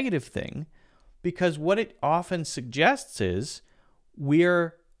as a negative thing because what it often suggests is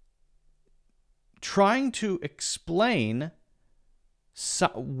we're trying to explain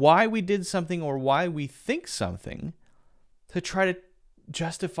why we did something or why we think something to try to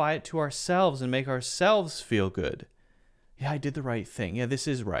justify it to ourselves and make ourselves feel good. Yeah, I did the right thing. Yeah, this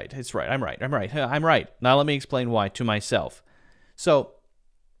is right. It's right. I'm right. Now let me explain why to myself. So,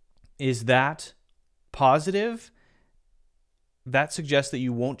 is that positive? That suggests that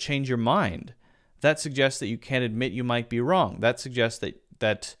you won't change your mind. that suggests that you can't admit you might be wrong. That suggests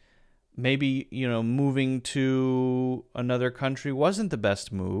that maybe, moving to another country wasn't the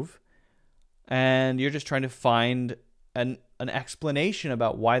best move, and you're just trying to find an explanation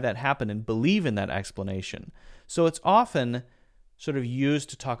about why that happened and believe in that explanation. So it's often sort of used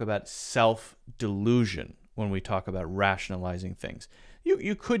to talk about self-delusion when we talk about rationalizing things.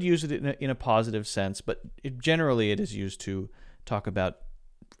 You could use it in a positive sense, but generally it is used to talk about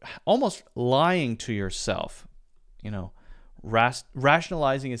almost lying to yourself.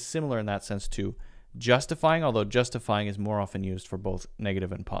 Rationalizing is similar in that sense to justifying, although justifying is more often used for both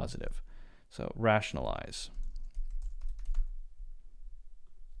negative and positive. So rationalize.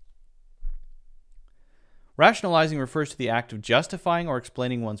 Rationalizing refers to the act of justifying or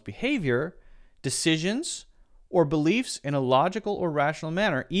explaining one's behavior, decisions, or beliefs in a logical or rational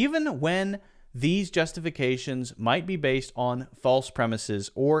manner, even when these justifications might be based on false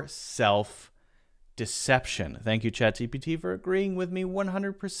premises or self-deception. Thank you, ChatGPT, for agreeing with me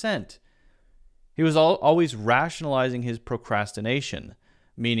 100%. He was always rationalizing his procrastination,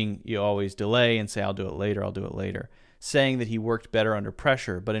 meaning you always delay and say, I'll do it later, saying that he worked better under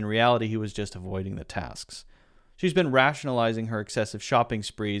pressure, but in reality he was just avoiding the tasks. She's been rationalizing her excessive shopping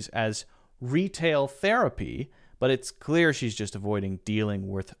sprees as retail therapy, but it's clear she's just avoiding dealing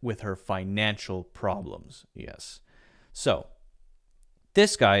with her financial problems. Yes. So,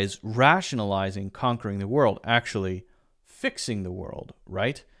 this guy is rationalizing conquering the world, actually fixing the world,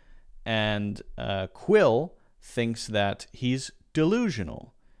 right? And Quill thinks that he's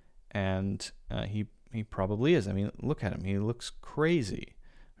delusional, and he probably is. I mean, look at him. He looks crazy.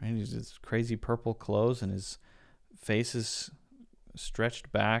 Right? He's this crazy purple clothes, and his face is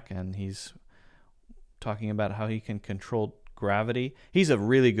stretched back, and he's talking about how he can control gravity. He's a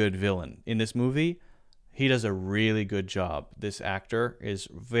really good villain. In this movie, he does a really good job. This actor is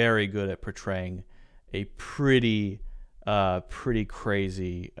very good at portraying a pretty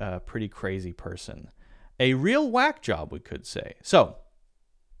crazy person. A real whack job, we could say. So,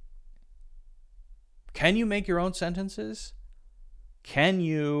 can you make your own sentences? Can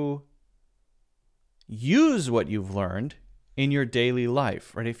you use what you've learned in your daily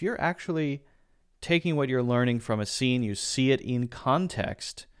life? Right? If you're actually taking what you're learning from a scene, you see it in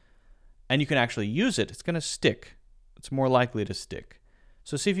context, and you can actually use it, it's going to stick. It's more likely to stick.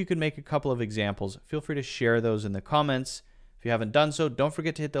 So see if you can make a couple of examples. Feel free to share those in the comments. If you haven't done so, don't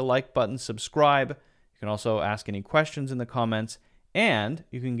forget to hit the like button, subscribe. You can also ask any questions in the comments, and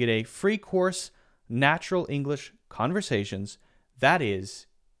you can get a free course, Natural English Conversations. That is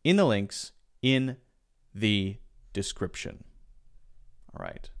in the links in the description. All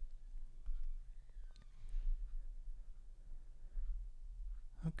right.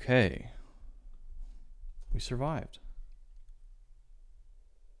 Okay. We survived.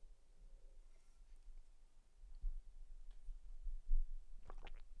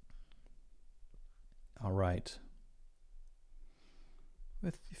 All right.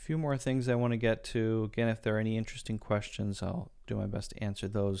 With a few more things I want to get to. Again, if there are any interesting questions, I'll do my best to answer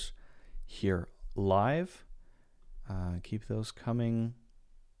those here live. Keep those coming.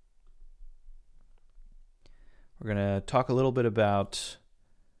 We're going to talk a little bit about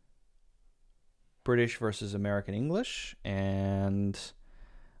British versus American English, and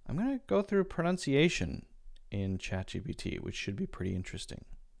I'm going to go through pronunciation in ChatGPT, which should be pretty interesting.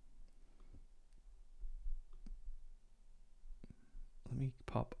 Let me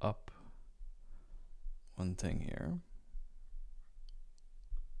pop up one thing here.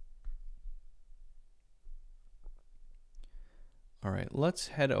 All right, let's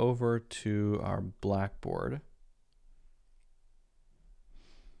head over to our Blackboard.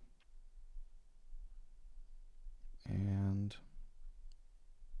 And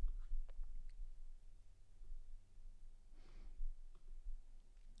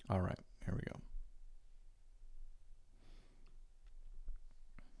all right, here we go.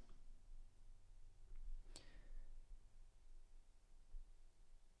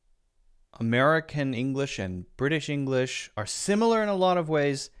 American English and British English are similar in a lot of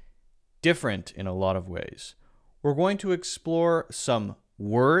ways, different in a lot of ways. We're going to explore some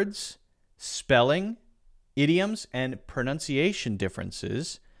words, spelling, idioms, and pronunciation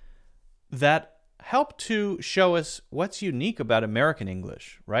differences that help to show us what's unique about American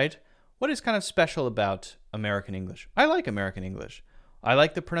English, right? What is kind of special about American English? I like American English. I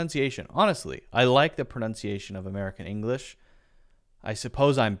like the pronunciation. Honestly, I like the pronunciation of American English. I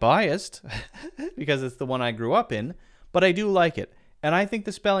suppose I'm biased because it's the one I grew up in, but I do like it. And I think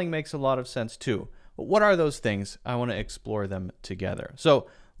the spelling makes a lot of sense too. But what are those things? I want to explore them together. So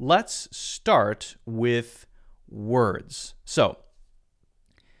let's start with words. So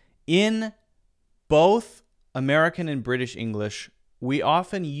in both American and British English, we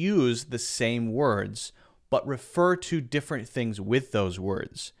often use the same words, but refer to different things with those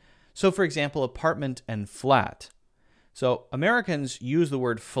words. So, for example, apartment and flat. So, Americans use the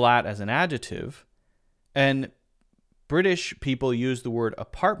word flat as an adjective, and British people use the word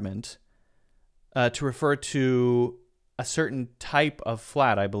apartment to refer to a certain type of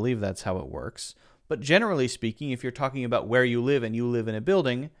flat. I believe that's how it works. But generally speaking, if you're talking about where you live and you live in a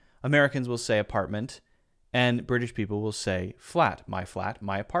building, Americans will say apartment, and British people will say flat,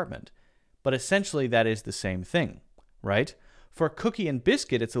 my apartment. But essentially, that is the same thing, right? For cookie and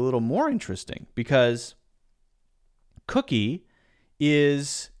biscuit, it's a little more interesting because cookie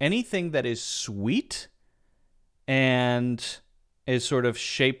is anything that is sweet and is sort of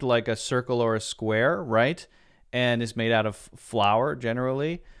shaped like a circle or a square, right? And is made out of flour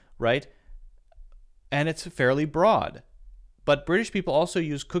generally, right? And it's fairly broad. But British people also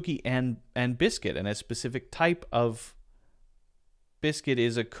use cookie and biscuit, and a specific type of biscuit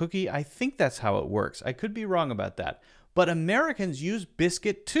is a cookie. I think that's how it works. I could be wrong about that. But Americans use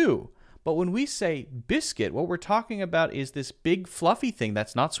biscuit too. But when we say biscuit, what we're talking about is this big fluffy thing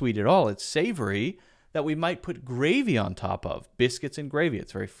that's not sweet at all. It's savory that we might put gravy on top of. Biscuits and gravy.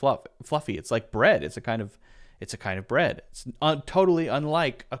 It's very fluffy. It's like bread. It's a kind of bread. It's totally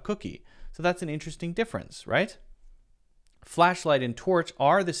unlike a cookie. So that's an interesting difference, right? Flashlight and torch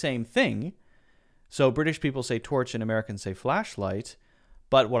are the same thing. So British people say torch and Americans say flashlight.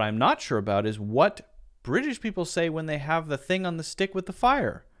 But what I'm not sure about is what British people say when they have the thing on the stick with the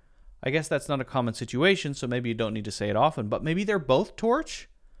fire. I guess that's not a common situation, so maybe you don't need to say it often. But maybe they're both torch?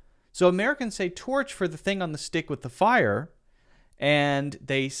 So Americans say torch for the thing on the stick with the fire, and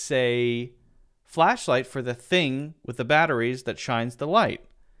they say flashlight for the thing with the batteries that shines the light.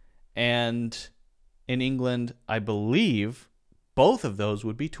 And in England, I believe both of those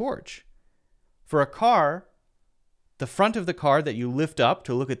would be torch. For a car, the front of the car that you lift up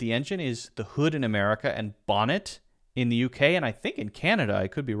to look at the engine is the hood in America and bonnet in the UK, and I think in Canada, I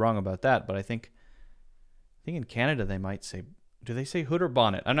could be wrong about that, but I think in Canada they might say, do they say hood or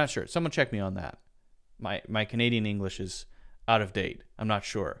bonnet? I'm not sure. Someone check me on that. My Canadian English is out of date. I'm not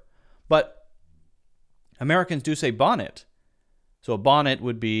sure. But Americans do say bonnet. So a bonnet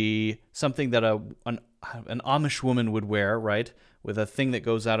would be something that an Amish woman would wear, right? With a thing that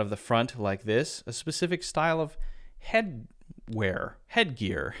goes out of the front like this. A specific style of headgear,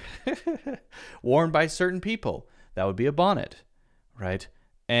 worn by certain people. That would be a bonnet, right?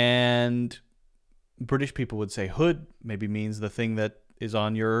 And British people would say hood maybe means the thing that is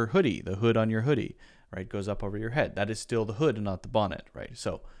on your hoodie, the hood on your hoodie, right? Goes up over your head. That is still the hood and not the bonnet, right?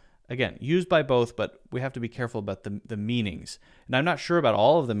 So again, used by both, but we have to be careful about the meanings. And I'm not sure about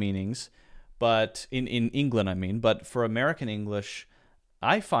all of the meanings, but in England, I mean, but for American English,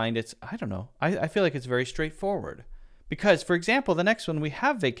 I find I feel like it's very straightforward. Because, for example, the next one, we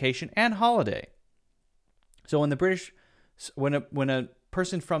have vacation and holiday. So when when a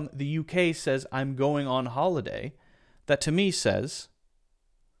person from the UK says, I'm going on holiday, that to me says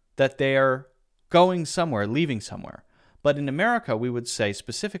that they're going somewhere, leaving somewhere. But in America, we would say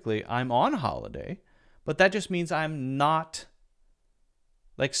specifically, I'm on holiday, but that just means I'm not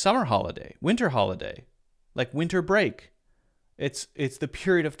like summer holiday, winter holiday, like winter break. It's the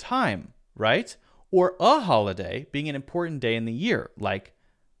period of time, right? Or a holiday being an important day in the year, like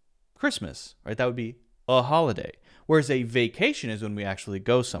Christmas, right? That would be a holiday. Whereas a vacation is when we actually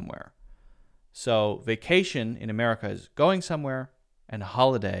go somewhere. So vacation in America is going somewhere, and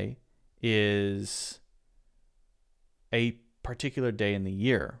holiday is a particular day in the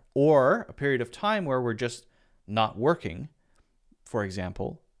year, or a period of time where we're just not working. For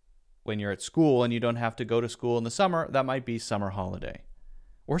example, when you're at school and you don't have to go to school in the summer, that might be summer holiday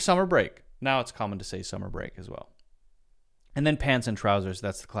or summer break. Now it's common to say summer break as well. And then pants and trousers,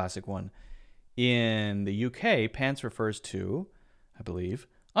 that's the classic one. In the UK, pants refers to, I believe,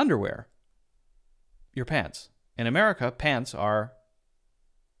 underwear. Your pants. In America, pants are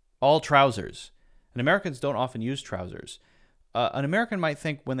all trousers. And Americans don't often use trousers. An American might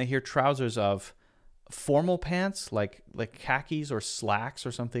think when they hear trousers of formal pants, like khakis or slacks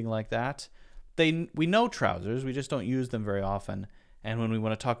or something like that. We know trousers, we just don't use them very often. And when we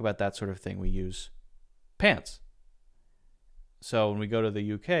want to talk about that sort of thing, we use pants. So when we go to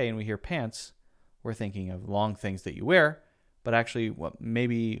the UK and we hear pants, we're thinking of long things that you wear, but actually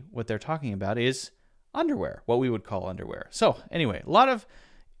what they're talking about is underwear, what we would call underwear. So anyway, a lot of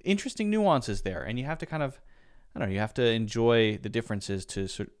interesting nuances there, and you have to you have to enjoy the differences to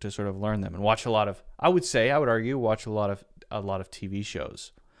sort of learn them, and watch a lot of, I would argue, watch a lot of TV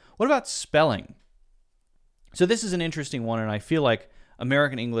shows. What about spelling? So this is an interesting one, and I feel like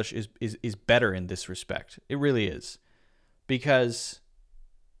American English is better in this respect. It really is. Because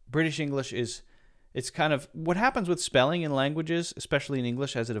British English it's kind of, what happens with spelling in languages, especially in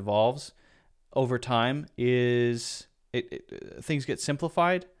English as it evolves over time, is things get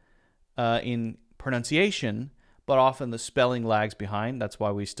simplified in pronunciation, but often the spelling lags behind. That's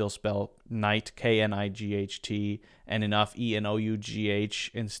why we still spell knight, Knight, and enough, Enouugh,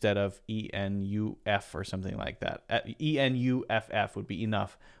 instead of Enuf or something like that. Enuff would be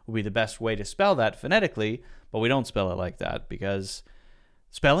enough, would be the best way to spell that phonetically, but we don't spell it like that because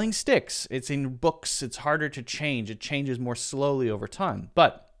spelling sticks. It's in books. It's harder to change. It changes more slowly over time.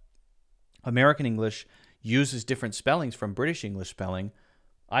 But American English uses different spellings from British English spelling.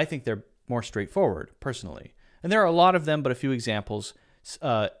 I think they're more straightforward, personally. And there are a lot of them, but a few examples.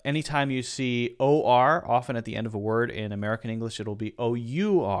 Anytime you see OR, often at the end of a word in American English, it'll be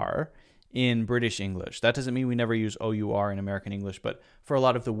OUR in British English. That doesn't mean we never use OUR in American English, but for a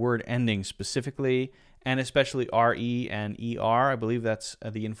lot of the word endings specifically, and especially RE and ER, I believe that's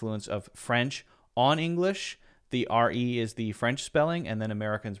the influence of French on English. The RE is the French spelling, and then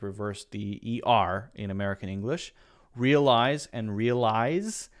Americans reverse the ER in American English. Realize and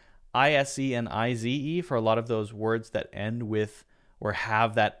realize, ISE and IZE for a lot of those words that end with or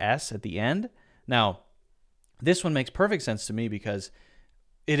have that S at the end. Now, this one makes perfect sense to me because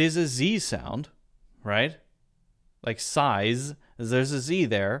it is a Z sound, right? Like size, there's a Z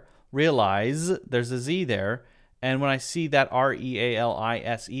there. Realize, there's a Z there. And when I see that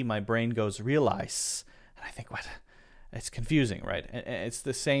REALISE, my brain goes realize. And I think, what? It's confusing, right? It's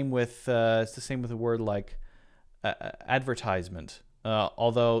the same with a word like advertisement.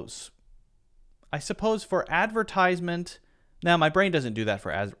 Although I suppose for advertisement, now my brain doesn't do that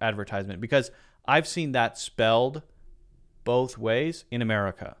for advertisement because I've seen that spelled both ways in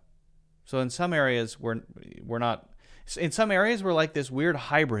America. So in some areas we're not. In some areas we're like this weird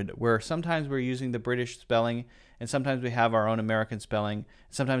hybrid where sometimes we're using the British spelling and sometimes we have our own American spelling.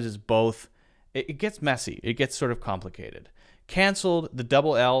 Sometimes it's both. It gets messy. It gets sort of complicated. Canceled, the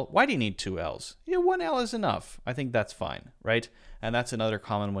double L. Why do you need two L's? Yeah, one L is enough. I think that's fine, right? And that's another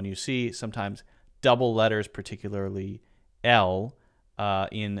common one you see. Sometimes double letters, particularly L,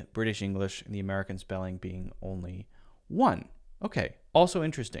 in British English, and the American spelling being only one. Okay, also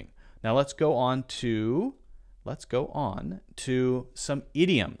interesting. Now let's go on to some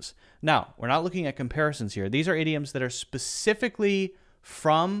idioms. Now, we're not looking at comparisons here. These are idioms that are specifically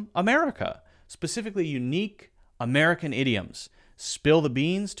from America, specifically unique American idioms. Spill the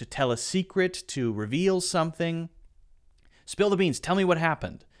beans, to tell a secret, to reveal something. Spill the beans, tell me what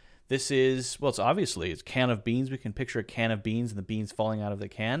happened. This is, well, it's a can of beans. We can picture a can of beans and the beans falling out of the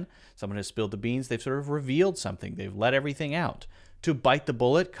can. Someone has spilled the beans. They've sort of revealed something. They've let everything out. To bite the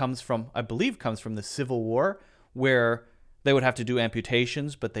bullet comes from the Civil War, where they would have to do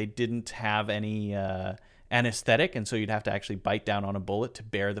amputations, but they didn't have any anesthetic, and so you'd have to actually bite down on a bullet to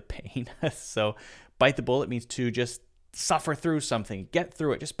bear the pain. So bite the bullet means to just suffer through something, get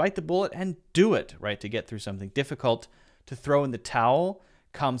through it. Just bite the bullet and do it, right, to get through something difficult. To throw in the towel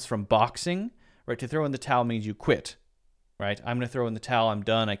comes from boxing, right? To throw in the towel means you quit, right? I'm going to throw in the towel. I'm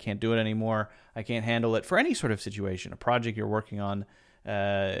done. I can't do it anymore. I can't handle it for any sort of situation, a project you're working on,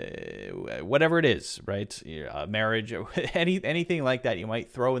 whatever it is, right? A marriage, anything like that. You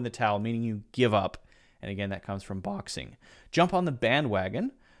might throw in the towel, meaning you give up. And again, that comes from boxing. Jump on the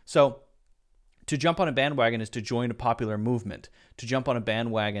bandwagon. So to jump on a bandwagon is to join a popular movement. To jump on a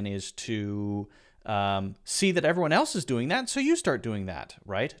bandwagon is to see that everyone else is doing that, so you start doing that,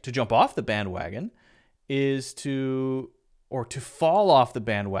 right? To jump off the bandwagon is to fall off the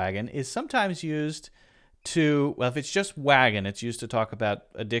bandwagon is sometimes used to, well, if it's just wagon, it's used to talk about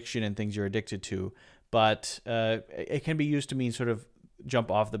addiction and things you're addicted to, but it can be used to mean sort of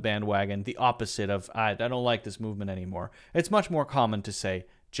jump off the bandwagon, the opposite of, I don't like this movement anymore. It's much more common to say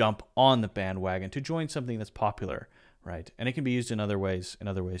jump on the bandwagon, to join something that's popular, right? And it can be used in other ways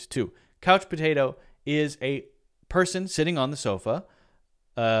too. Couch potato is a person sitting on the sofa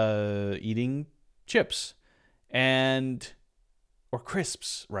eating chips or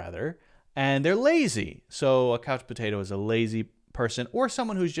crisps rather, and they're lazy. So a couch potato is a lazy person or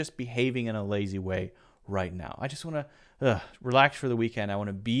someone who's just behaving in a lazy way right now. I just want to relax for the weekend. I want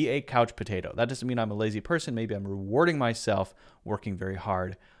to be a couch potato. That doesn't mean I'm a lazy person. Maybe I'm rewarding myself working very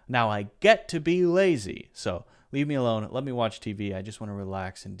hard. Now I get to be lazy. So leave me alone. Let me watch TV. I just want to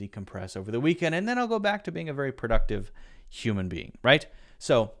relax and decompress over the weekend, and then I'll go back to being a very productive human being, right?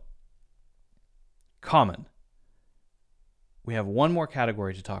 So, common. We have one more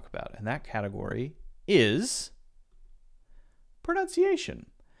category to talk about, and that category is pronunciation.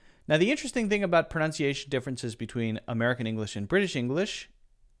 Now, the interesting thing about pronunciation differences between American English and British English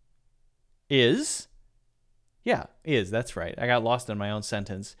that's right. I got lost in my own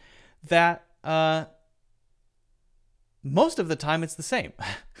sentence. That most of the time it's the same.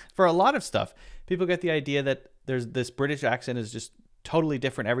 For a lot of stuff, people get the idea that there's this British accent is just totally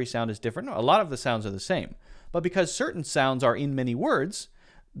different. Every sound is different. No, a lot of the sounds are the same. But because certain sounds are in many words,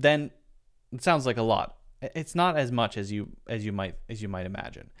 then it sounds like a lot. It's not as much as you might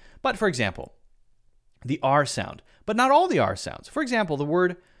imagine. But for example, the R sound, but not all the R sounds. For example, the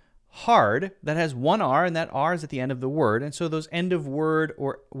word hard, that has one R, and that R is at the end of the word. And so those end of word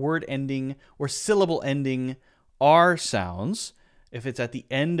or word ending or syllable ending R sounds, if it's at the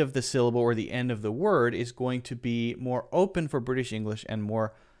end of the syllable or the end of the word, is going to be more open for British English and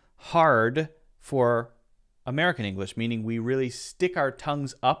more hard for American English, meaning we really stick our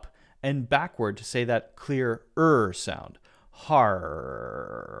tongues up and backward to say that clear sound.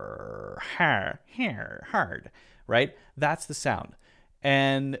 Hard, right? That's the sound.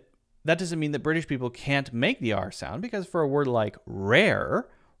 And that doesn't mean that British people can't make the R sound, because for a word like rare,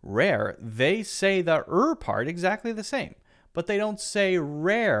 they say the part exactly the same. But they don't say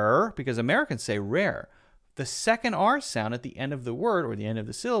rare, because Americans say rare. The second R sound at the end of the word or the end of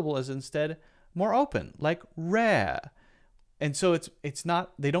the syllable is instead more open, like rare. And so it's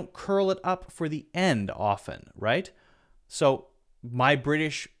not, they don't curl it up for the end often, right? So my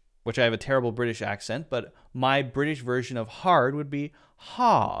British, which I have a terrible British accent, but my British version of hard would be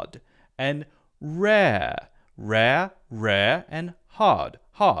hard, and rare, and hard.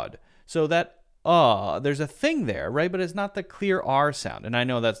 So that there's a thing there, right? But it's not the clear R sound. And I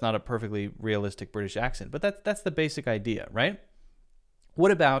know that's not a perfectly realistic British accent, but that's the basic idea, right? What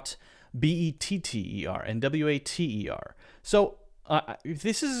about better and water? So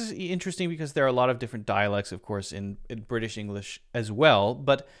this is interesting because there are a lot of different dialects, of course, in British English as well.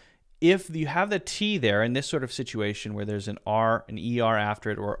 But if you have the T there in this sort of situation where there's an R, an ER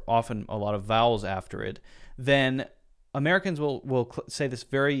after it, or often a lot of vowels after it, then Americans will say this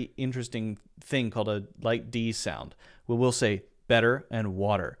very interesting thing called a light D sound. We'll say better and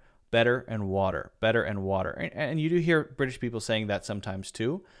water, better and water, better and water. And you do hear British people saying that sometimes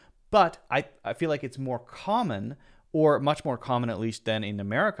too. But I feel like it's more common, or much more common at least than in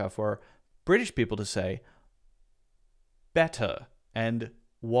America, for British people to say better and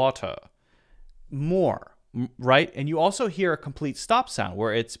water more, right? And you also hear a complete stop sound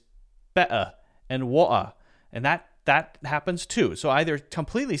where it's better and water, and that happens too. So either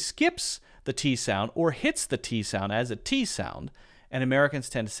completely skips the T sound or hits the T sound as a T sound, and Americans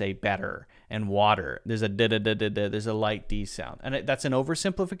tend to say better and water. There's a da-da-da-da-da, there's a light D sound. And that's an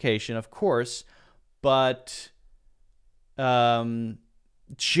oversimplification, of course, but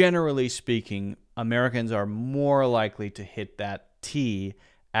generally speaking, Americans are more likely to hit that T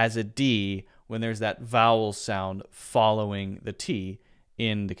as a D when there's that vowel sound following the T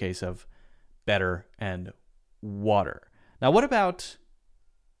in the case of better and water. Now, what about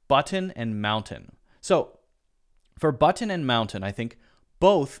button and mountain? So for button and mountain, I think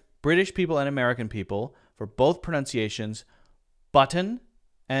both British people and American people, for both pronunciations, button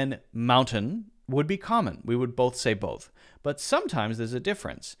and mountain would be common. We would both say both. But sometimes there's a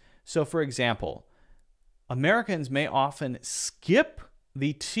difference. So for example, Americans may often skip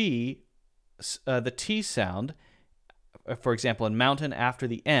the T sound, for example, in mountain after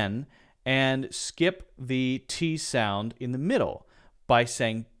the N, and skip the T sound in the middle by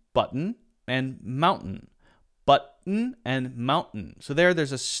saying button and mountain. Button and mountain. So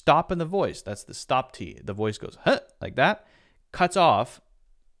there's a stop in the voice. That's the stop T. The voice goes, huh, like that, cuts off,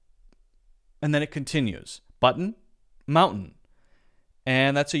 and then it continues. Button, mountain.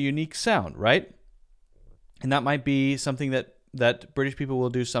 And that's a unique sound, right? And that might be something that British people will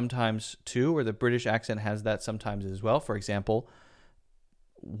do sometimes too, or the British accent has that sometimes as well. For example,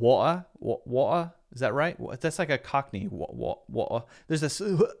 water, is that right? That's like a Cockney water. There's this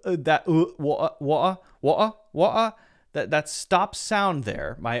water. That stop sound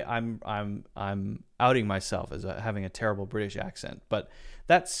there. I'm outing myself as having a terrible British accent, but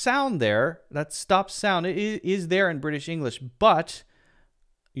that sound there, that stop sound, is there in British English, but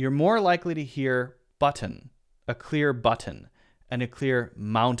you're more likely to hear button, a clear button, and a clear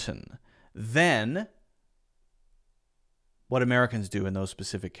mountain than what Americans do in those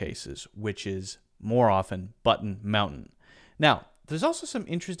specific cases, which is more often button, mountain. Now, there's also some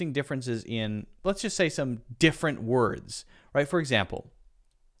interesting differences in, let's just say, some different words, right? For example,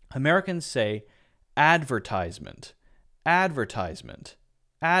 Americans say advertisement.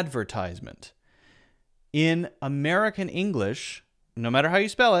 In American English, no matter how you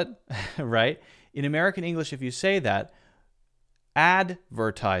spell it, right? In American English, if you say that,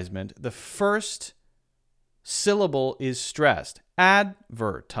 advertisement, the first syllable is stressed.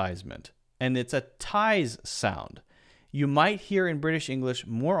 Advertisement. And it's a ties sound. You might hear in British English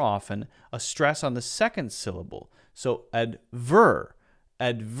more often a stress on the second syllable. So adver,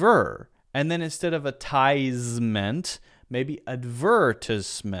 and then instead of advertisement, maybe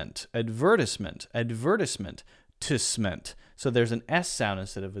advertisement, tisement. So there's an S sound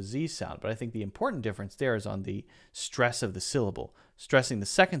instead of a Z sound. But I think the important difference there is on the stress of the syllable, stressing the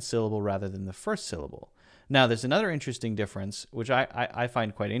second syllable rather than the first syllable. Now, there's another interesting difference, which I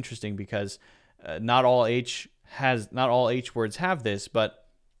find quite interesting because not all H words have this, but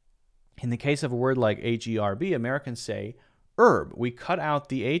in the case of a word like herb, Americans say herb. We cut out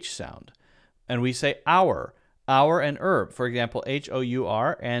the H sound, and we say hour and herb. For example,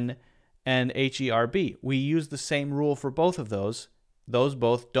 hour and herb. We use the same rule for both of those. Those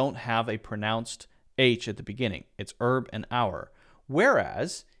both don't have a pronounced H at the beginning. It's herb and hour.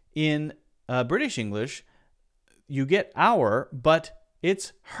 Whereas in British English, you get hour, but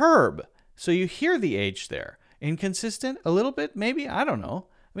it's herb. So you hear the H there. Inconsistent a little bit, maybe? I don't know.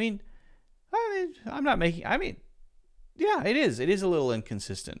 Yeah, it is. It is a little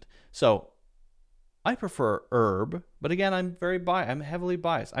inconsistent. So I prefer herb, but again, I'm heavily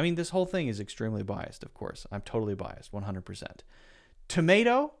biased. I mean, this whole thing is extremely biased, of course. I'm totally biased, 100%.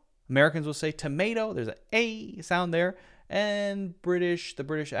 Tomato, Americans will say tomato. There's an A sound there. And the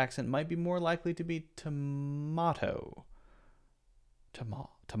British accent might be more likely to be tomato.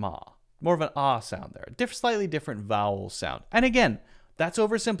 More of an ah sound there. Slightly different vowel sound. And again, that's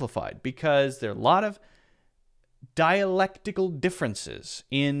oversimplified because there are a lot of dialectical differences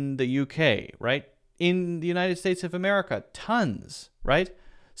in the UK, right? In the United States of America, tons, right?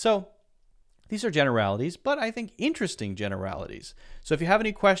 So these are generalities, but I think interesting generalities. So if you have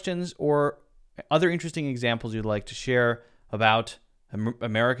any questions or other interesting examples you'd like to share about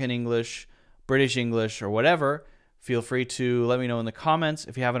American English, British English, or whatever, feel free to let me know in the comments.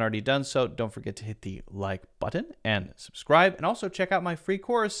 If you haven't already done so, don't forget to hit the like button and subscribe. And also check out my free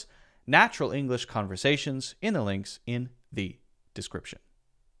course, Natural English Conversations, in the links in the description.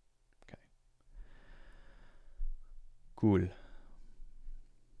 Okay. Cool.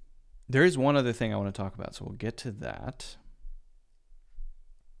 There is one other thing I want to talk about, so we'll get to that.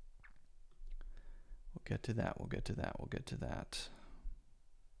 We'll get to that.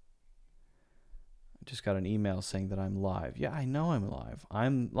 I just got an email saying that I'm live. Yeah, I know I'm live.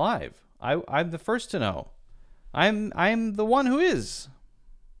 I'm live. I'm the first to know. I'm the one who is.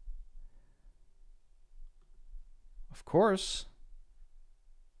 Of course.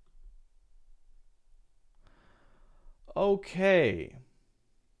 Okay.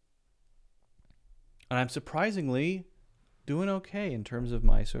 And I'm surprisingly doing okay in terms of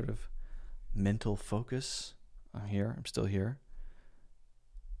my sort of mental focus. I'm here. I'm still here.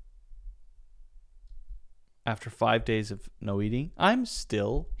 After 5 days of no eating, I'm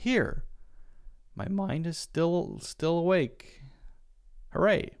still here. My mind is still awake.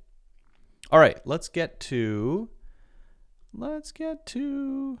 Hooray. All right, let's get to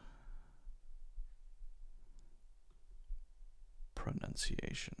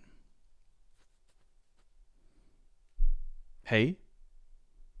pronunciation. Hey?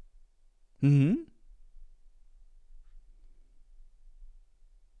 Oh,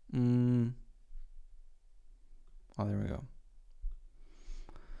 there we go.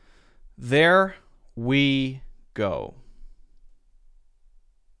 There we go.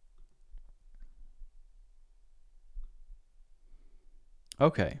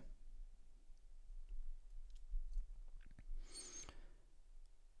 Okay.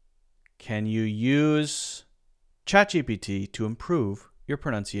 Can you use ChatGPT to improve your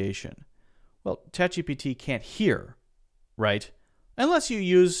pronunciation? Well, ChatGPT can't hear, right? Unless you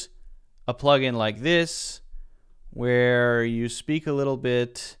use a plugin like this, where you speak a little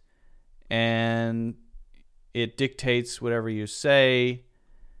bit and it dictates whatever you say.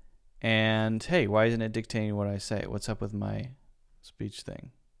 And hey, why isn't it dictating what I say? What's up with my speech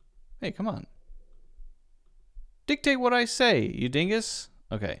thing? Hey, come on. Dictate what I say, you dingus.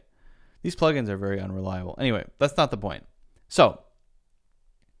 Okay. These plugins are very unreliable. Anyway, that's not the point. So,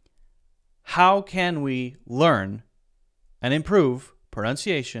 how can we learn and improve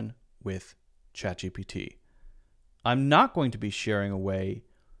pronunciation with ChatGPT? I'm not going to be sharing a way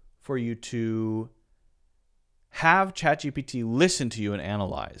for you to have ChatGPT listen to you and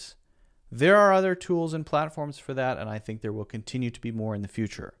analyze. There are other tools and platforms for that, and I think there will continue to be more in the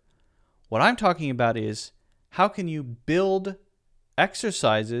future. What I'm talking about is how can you build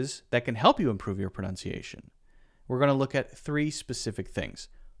exercises that can help you improve your pronunciation. We're going to look at 3 specific things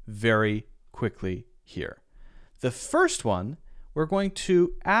very quickly here. The first one we're going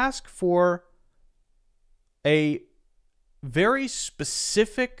to ask for a very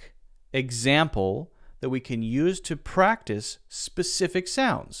specific example that we can use to practice specific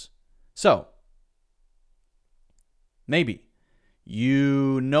sounds. So, maybe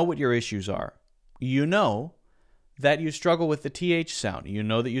you know what your issues are. You know that you struggle with the TH sound. You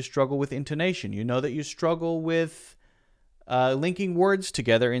know that you struggle with intonation. You know that you struggle with linking words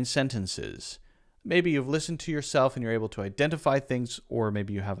together in sentences. Maybe you've listened to yourself and you're able to identify things, or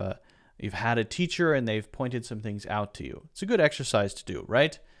maybe you've had a teacher and they've pointed some things out to you. It's a good exercise to do,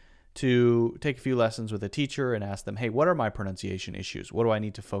 right? To take a few lessons with a teacher and ask them, hey, what are my pronunciation issues? What do I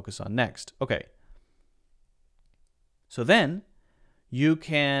need to focus on next? Okay. So then you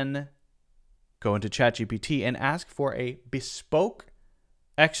can go into ChatGPT and ask for a bespoke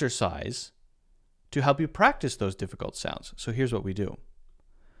exercise to help you practice those difficult sounds. So here's what we do.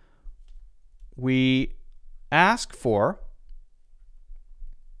 We ask for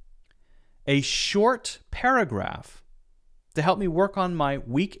a short paragraph to help me work on my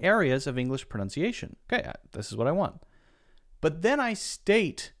weak areas of English pronunciation. Okay, this is what I want. But then I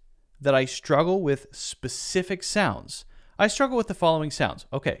state that I struggle with specific sounds. I struggle with the following sounds.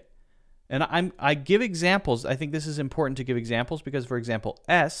 Okay. And I give examples. I think this is important to give examples because, for example,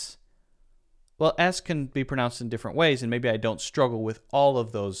 S can be pronounced in different ways, and maybe I don't struggle with all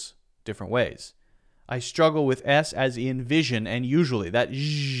of those different ways. I struggle with S as in vision and usually,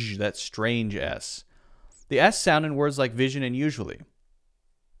 that strange S. The S sound in words like vision and usually.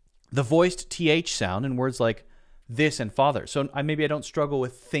 The voiced TH sound in words like this and father. So maybe I don't struggle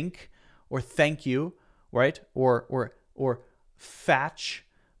with think or thank you, right? Or thatch,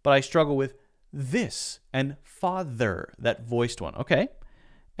 but I struggle with this and father, that voiced one. Okay.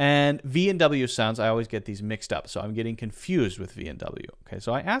 And V and W sounds, I always get these mixed up. So I'm getting confused with V and W. Okay.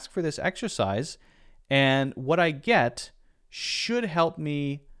 So I ask for this exercise, and what I get should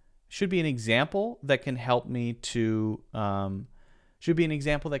be an example that can help me to,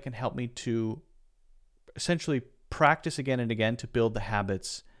 essentially practice again and again to build the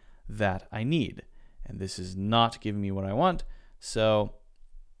habits that I need. And this is not giving me what I want. So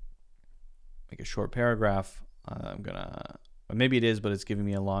make a short paragraph. Maybe it is, but it's giving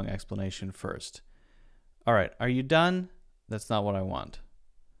me a long explanation first. All right, are you done? That's not what I want.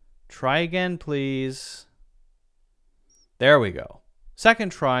 Try again, please. There we go.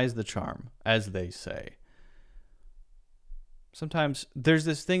 Second try is the charm, as they say. Sometimes there's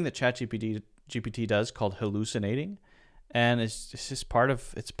this thing that ChatGPT does called hallucinating, and it's just part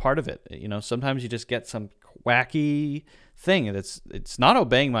of it. You know, sometimes you just get some wacky thing it's not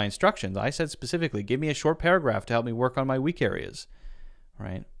obeying my instructions. I said specifically, give me a short paragraph to help me work on my weak areas,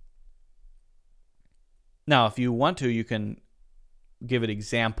 right? Now, if you want to, you can give it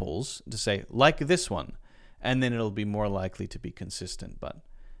examples to say, like this one, and then it'll be more likely to be consistent. But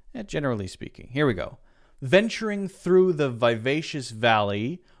generally speaking, here we go. Venturing through the vivacious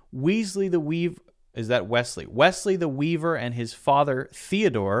valley, Wesley the Weaver and his father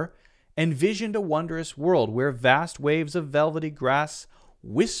Theodore envisioned a wondrous world where vast waves of velvety grass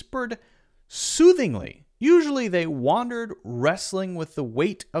whispered soothingly. Usually they wandered, wrestling with the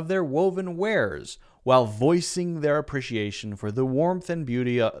weight of their woven wares, while voicing their appreciation for the warmth and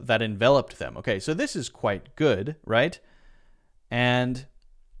beauty that enveloped them. Okay, so this is quite good, right? And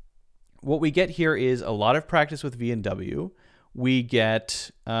what we get here is a lot of practice with V and W. We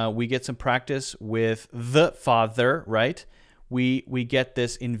get some practice with the father, right? We get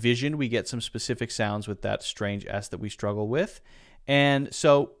this envisioned. We get some specific sounds with that strange S that we struggle with. And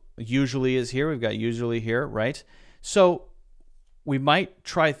so usually is here. We've got usually here, right? So we might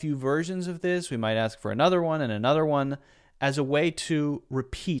try a few versions of this. We might ask for another one and another one as a way to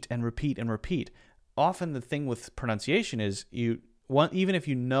repeat and repeat and repeat. Often the thing with pronunciation is even if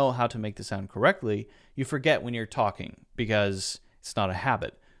you know how to make the sound correctly, you forget when you're talking because it's not a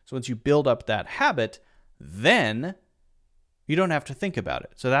habit. So once you build up that habit, then you don't have to think about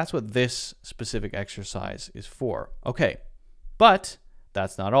it. So that's what this specific exercise is for. Okay, but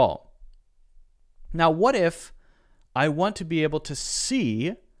that's not all. Now, what if I want to be able to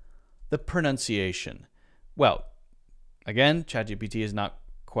see the pronunciation? Well, again, ChatGPT is not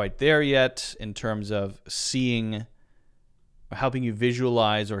quite there yet in terms of seeing, helping you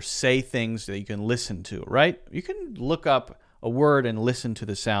visualize or say things that you can listen to, right? You can look up a word and listen to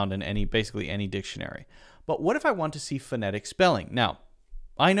the sound in basically any dictionary. But what if I want to see phonetic spelling? Now,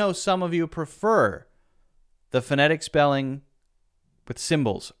 I know some of you prefer the phonetic spelling with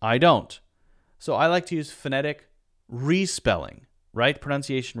symbols. I don't. So I like to use phonetic respelling, right?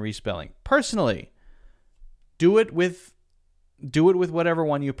 Pronunciation respelling. Personally, do it with whatever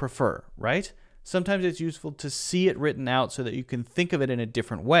one you prefer, right? Sometimes it's useful to see it written out so that you can think of it in a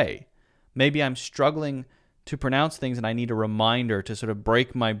different way. Maybe I'm struggling to pronounce things and I need a reminder to sort of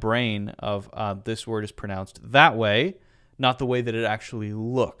break my brain of this word is pronounced that way, not the way that it actually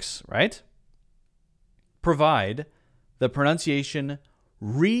looks, right? Provide the pronunciation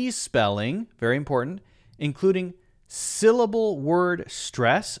respelling, very important, including syllable word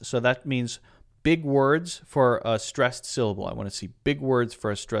stress. So that means big words for a stressed syllable. I want to see big words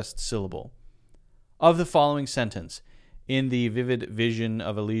for a stressed syllable. Of the following sentence: in the vivid vision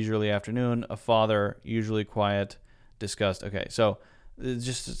of a leisurely afternoon, a father, usually quiet, discussed. Okay, so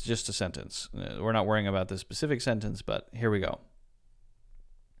just a sentence. We're not worrying about the specific sentence, but here we go.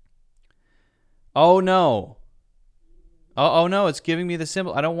 Oh no. Oh no, it's giving me the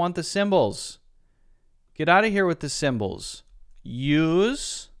symbol. I don't want the symbols. Get out of here with the symbols.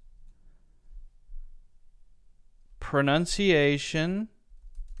 Use pronunciation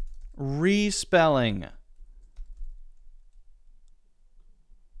respelling.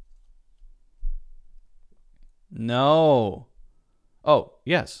 No. Oh,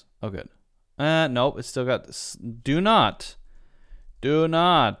 yes. Oh, good. Nope, it's still got this. Do not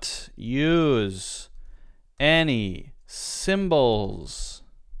use any symbols.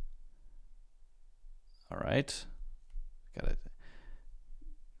 All right. Gotta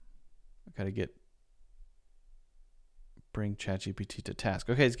bring ChatGPT to task.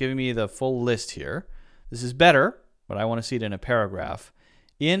 Okay, it's giving me the full list here. This is better, but I want to see it in a paragraph.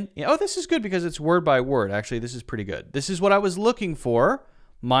 This is good because it's word by word. Actually, this is pretty good. This is what I was looking for,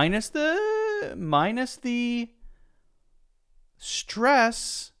 minus the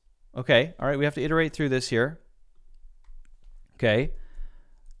stress. Okay, all right, we have to iterate through this here. Okay.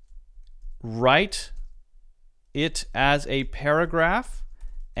 Write it as a paragraph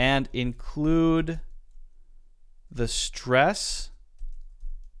and include the stress,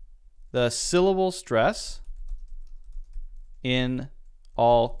 the syllable stress in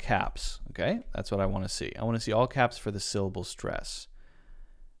all caps. Okay, that's what I want to see. I want to see all caps for the syllable stress.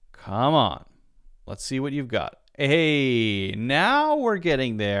 Come on. Let's see what you've got. Hey, now we're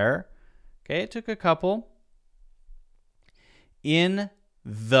getting there. Okay, it took a couple. In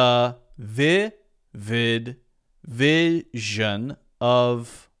the vivid vision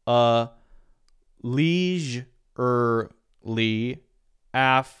of a leisurely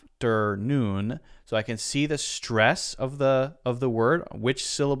afternoon. So I can see the stress of the word, which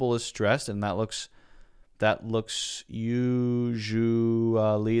syllable is stressed, and that looks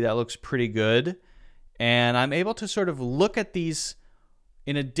usually, that looks pretty good. And I'm able to sort of look at these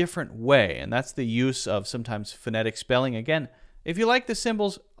in a different way, and that's the use of sometimes phonetic spelling. Again, if you like the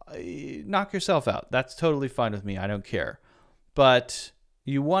symbols, knock yourself out. That's totally fine with me. I don't care. But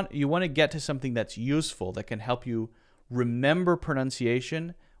you want to get to something that's useful, that can help you remember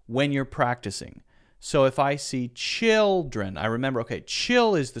pronunciation when you're practicing. So if I see children, I remember, okay,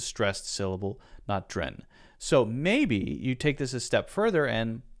 chill is the stressed syllable, not dren. So maybe you take this a step further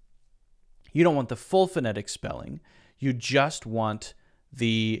and you don't want the full phonetic spelling. You just want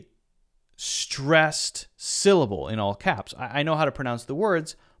the stressed syllable in all caps. I know how to pronounce the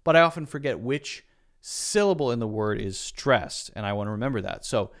words, but I often forget which syllable in the word is stressed, and I want to remember that.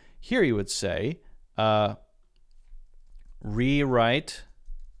 So here you would say, rewrite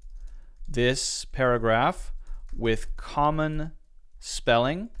this paragraph with common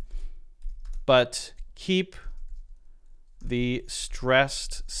spelling, but keep the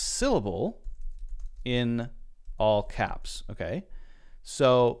stressed syllable in all caps. Okay,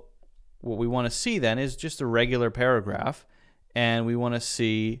 so what we want to see then is just a regular paragraph, and we want to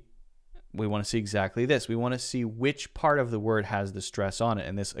see exactly this. We want to see which part of the word has the stress on it,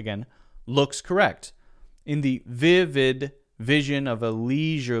 and this again looks correct. In the vivid vision of a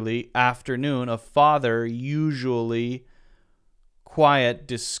leisurely afternoon, a father, usually quiet,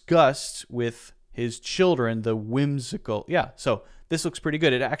 discussed with his children the whimsical. Yeah, so this looks pretty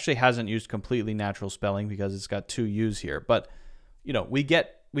good. It actually hasn't used completely natural spelling because it's got two U's here, but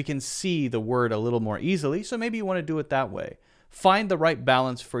we can see the word a little more easily, so maybe you want to do it that way. Find the right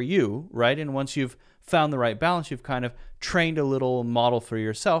balance for you, right? And once you've found the right balance, you've kind of trained a little model for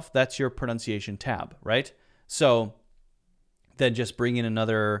yourself. That's your pronunciation tab, right? So then just bring in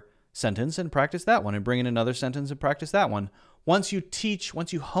another sentence and practice that one, and bring in another sentence and practice that one. Once you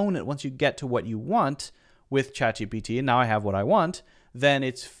hone it, once you get to what you want with ChatGPT, and now I have what I want, then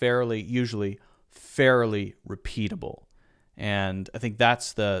it's usually fairly repeatable. And I think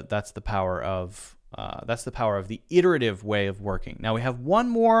that's the power of the iterative way of working. Now we have one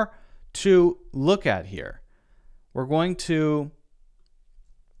more to look at here. We're going to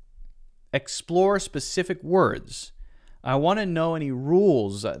explore specific words. I want to know any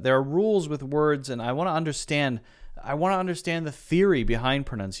rules. There are rules with words, and I want to understand the theory behind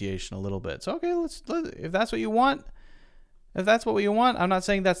pronunciation a little bit. So, okay, let's if that's what you want. If that's what you want, I'm not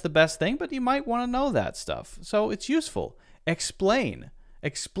saying that's the best thing, but you might want to know that stuff. So it's useful. Explain.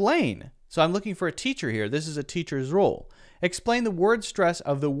 So I'm looking for a teacher here. This is a teacher's role. Explain the word stress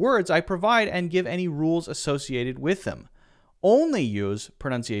of the words I provide and give any rules associated with them. Only use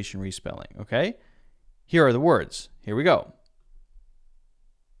pronunciation respelling, okay? Here are the words. Here we go.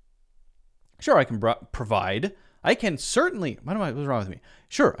 Sure, I can provide. I can certainly, what's wrong with me?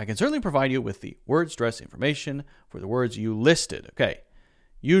 Sure, I can certainly provide you with the word stress information for the words you listed. Okay.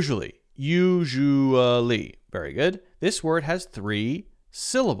 Usually. Very good. This word has 3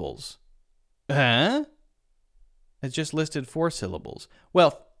 syllables. Huh? It's just listed 4 syllables.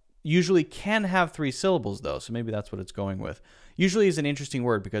 Well, usually can have 3 syllables though, so maybe that's what it's going with. Usually is an interesting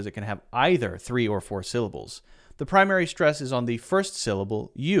word because it can have either 3 or 4 syllables. The primary stress is on the first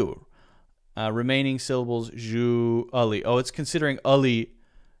syllable, you. Remaining syllables, ju, uli. Oh, it's considering uli.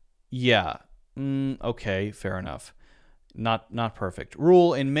 Yeah. Okay, fair enough. Not perfect.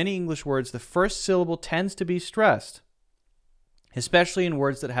 Rule: in many English words, the first syllable tends to be stressed, especially in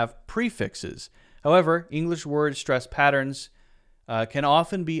words that have prefixes. However, English word stress patterns can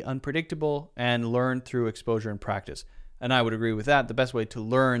often be unpredictable and learned through exposure and practice. And I would agree with that. The best way to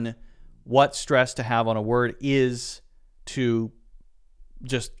learn what stress to have on a word is to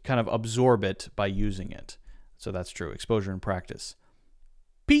just kind of absorb it by using it. So that's true. Exposure and practice.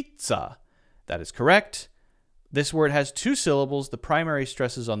 Pizza. That is correct. This word has 2 syllables. The primary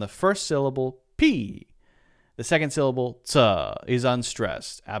stress is on the first syllable, P. The second syllable, ts, is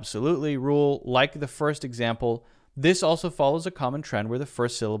unstressed. Absolutely. Rule: like the first example, this also follows a common trend where the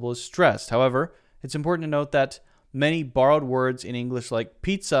first syllable is stressed. However, it's important to note that many borrowed words in English like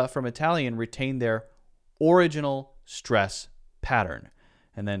pizza from Italian retain their original stress pattern.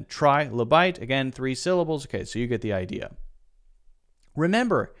 And then trilobite, again, 3 syllables. Okay, so you get the idea.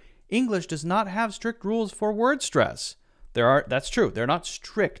 Remember, English does not have strict rules for word stress. That's true. They're not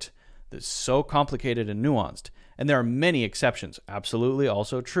strict. It's so complicated and nuanced. And there are many exceptions. Absolutely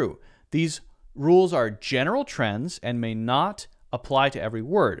also true. These rules are general trends and may not apply to every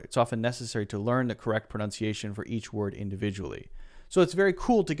word. It's often necessary to learn the correct pronunciation for each word individually. So it's very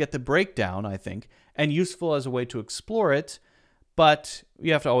cool to get the breakdown, I think, and useful as a way to explore it. But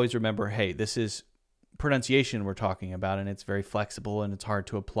you have to always remember, hey, this is pronunciation we're talking about, and it's very flexible, and it's hard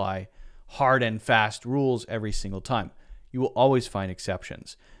to apply hard and fast rules every single time. You will always find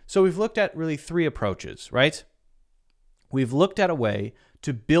exceptions. So we've looked at really 3 approaches, right? We've looked at a way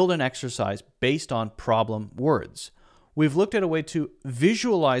to build an exercise based on problem words. We've looked at a way to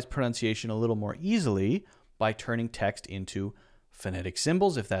visualize pronunciation a little more easily by turning text into phonetic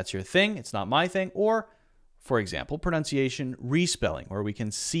symbols, if that's your thing. It's not my thing. Or, for example, pronunciation respelling, where we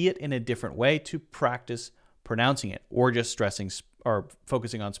can see it in a different way to practice pronouncing it, or just stressing or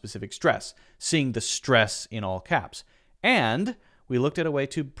focusing on specific stress, seeing the stress in all caps. And we looked at a way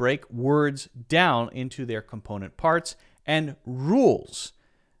to break words down into their component parts and rules.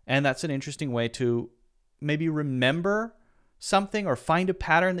 And that's an interesting way to maybe remember something or find a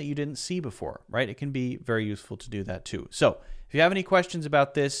pattern that you didn't see before, right? It can be very useful to do that too. So if you have any questions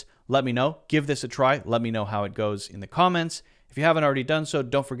about this, let me know. Give this a try. Let me know how it goes in the comments. If you haven't already done so,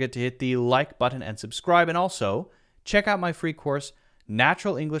 don't forget to hit the like button and subscribe. And also, check out my free course,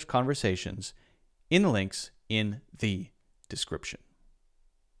 Natural English Conversations, in the links in the description.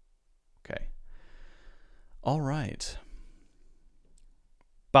 Okay. All right.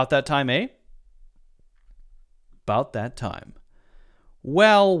 About that time, eh? About that time.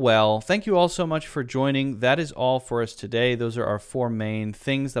 Well, thank you all so much for joining. That is all for us today. Those are our 4 main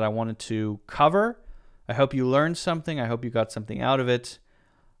things that I wanted to cover. I hope you learned something. I hope you got something out of it.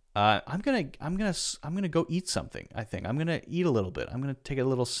 I'm gonna go eat something. I think I'm gonna eat a little bit. I'm gonna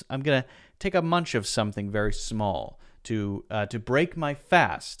take a munch of something very small to break my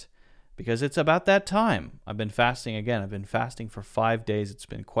fast, because it's about that time. I've been fasting again. I've been fasting for 5 days. It's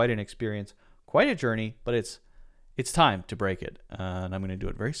been quite an experience, quite a journey, but it's time to break it. And I'm going to do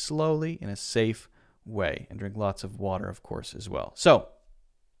it very slowly in a safe way, and drink lots of water, of course, as well. So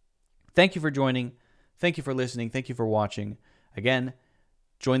thank you for joining. Thank you for listening. Thank you for watching. Again,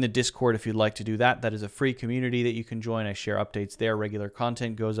 join the Discord if you'd like to do that. That is a free community that you can join. I share updates there. Regular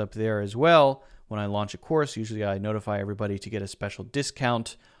content goes up there as well. When I launch a course, usually I notify everybody to get a special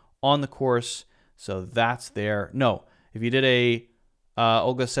discount on the course. So that's there. No, if you did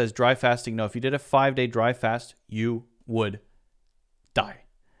Olga says dry fasting. No, if you did a 5-day dry fast, you would die.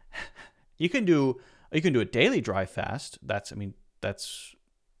 You can do a daily dry fast. That's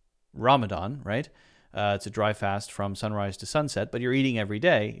Ramadan, right? It's a dry fast from sunrise to sunset, but you're eating every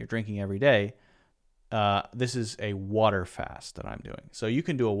day. You're drinking every day. This is a water fast that I'm doing. So you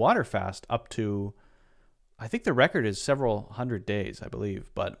can do a water fast up to, I think the record is several hundred days, I believe.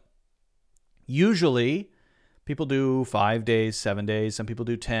 But usually people do 5 days, 7 days. Some people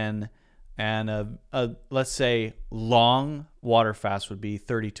do 10. And a let's say long water fast would be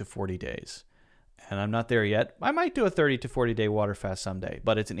 30 to 40 days. And I'm not there yet. I might do a 30 to 40 day water fast someday,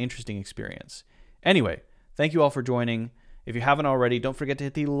 but it's an interesting experience. Anyway, thank you all for joining. If you haven't already, don't forget to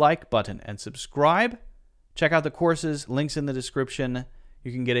hit the like button and subscribe. Check out the courses, links in the description.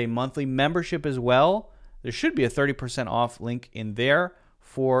 You can get a monthly membership as well. There should be a 30% off link in there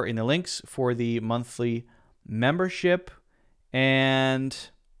in the links for the monthly membership. And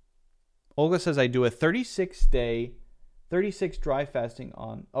Olga says I do a 36 dry fasting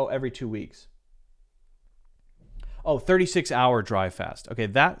every 2 weeks. 36-hour dry fast. Okay,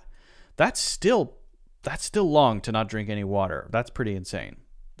 that's still long to not drink any water. That's pretty insane.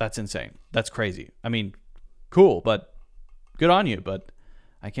 That's insane. That's crazy. I mean, cool, but good on you. But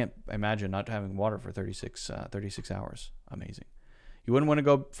I can't imagine not having water for 36 hours. Amazing. You wouldn't want to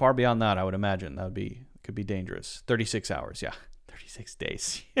go far beyond that, I would imagine. Could be dangerous. 36 hours, yeah. 36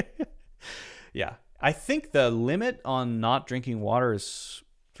 days. Yeah. I think the limit on not drinking water is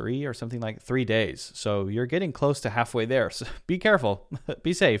 3 or something like 3 days. So you're getting close to halfway there. So be careful.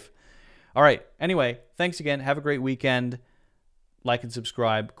 Be safe. All right. Anyway, thanks again. Have a great weekend. Like and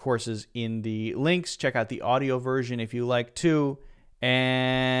subscribe. Courses in the links. Check out the audio version if you like to.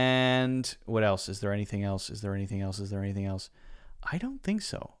 And what else? Is there anything else? Is there anything else? I don't think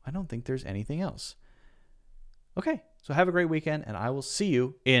so. I don't think there's anything else. Okay. So have a great weekend, and I will see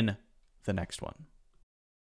you in the next one.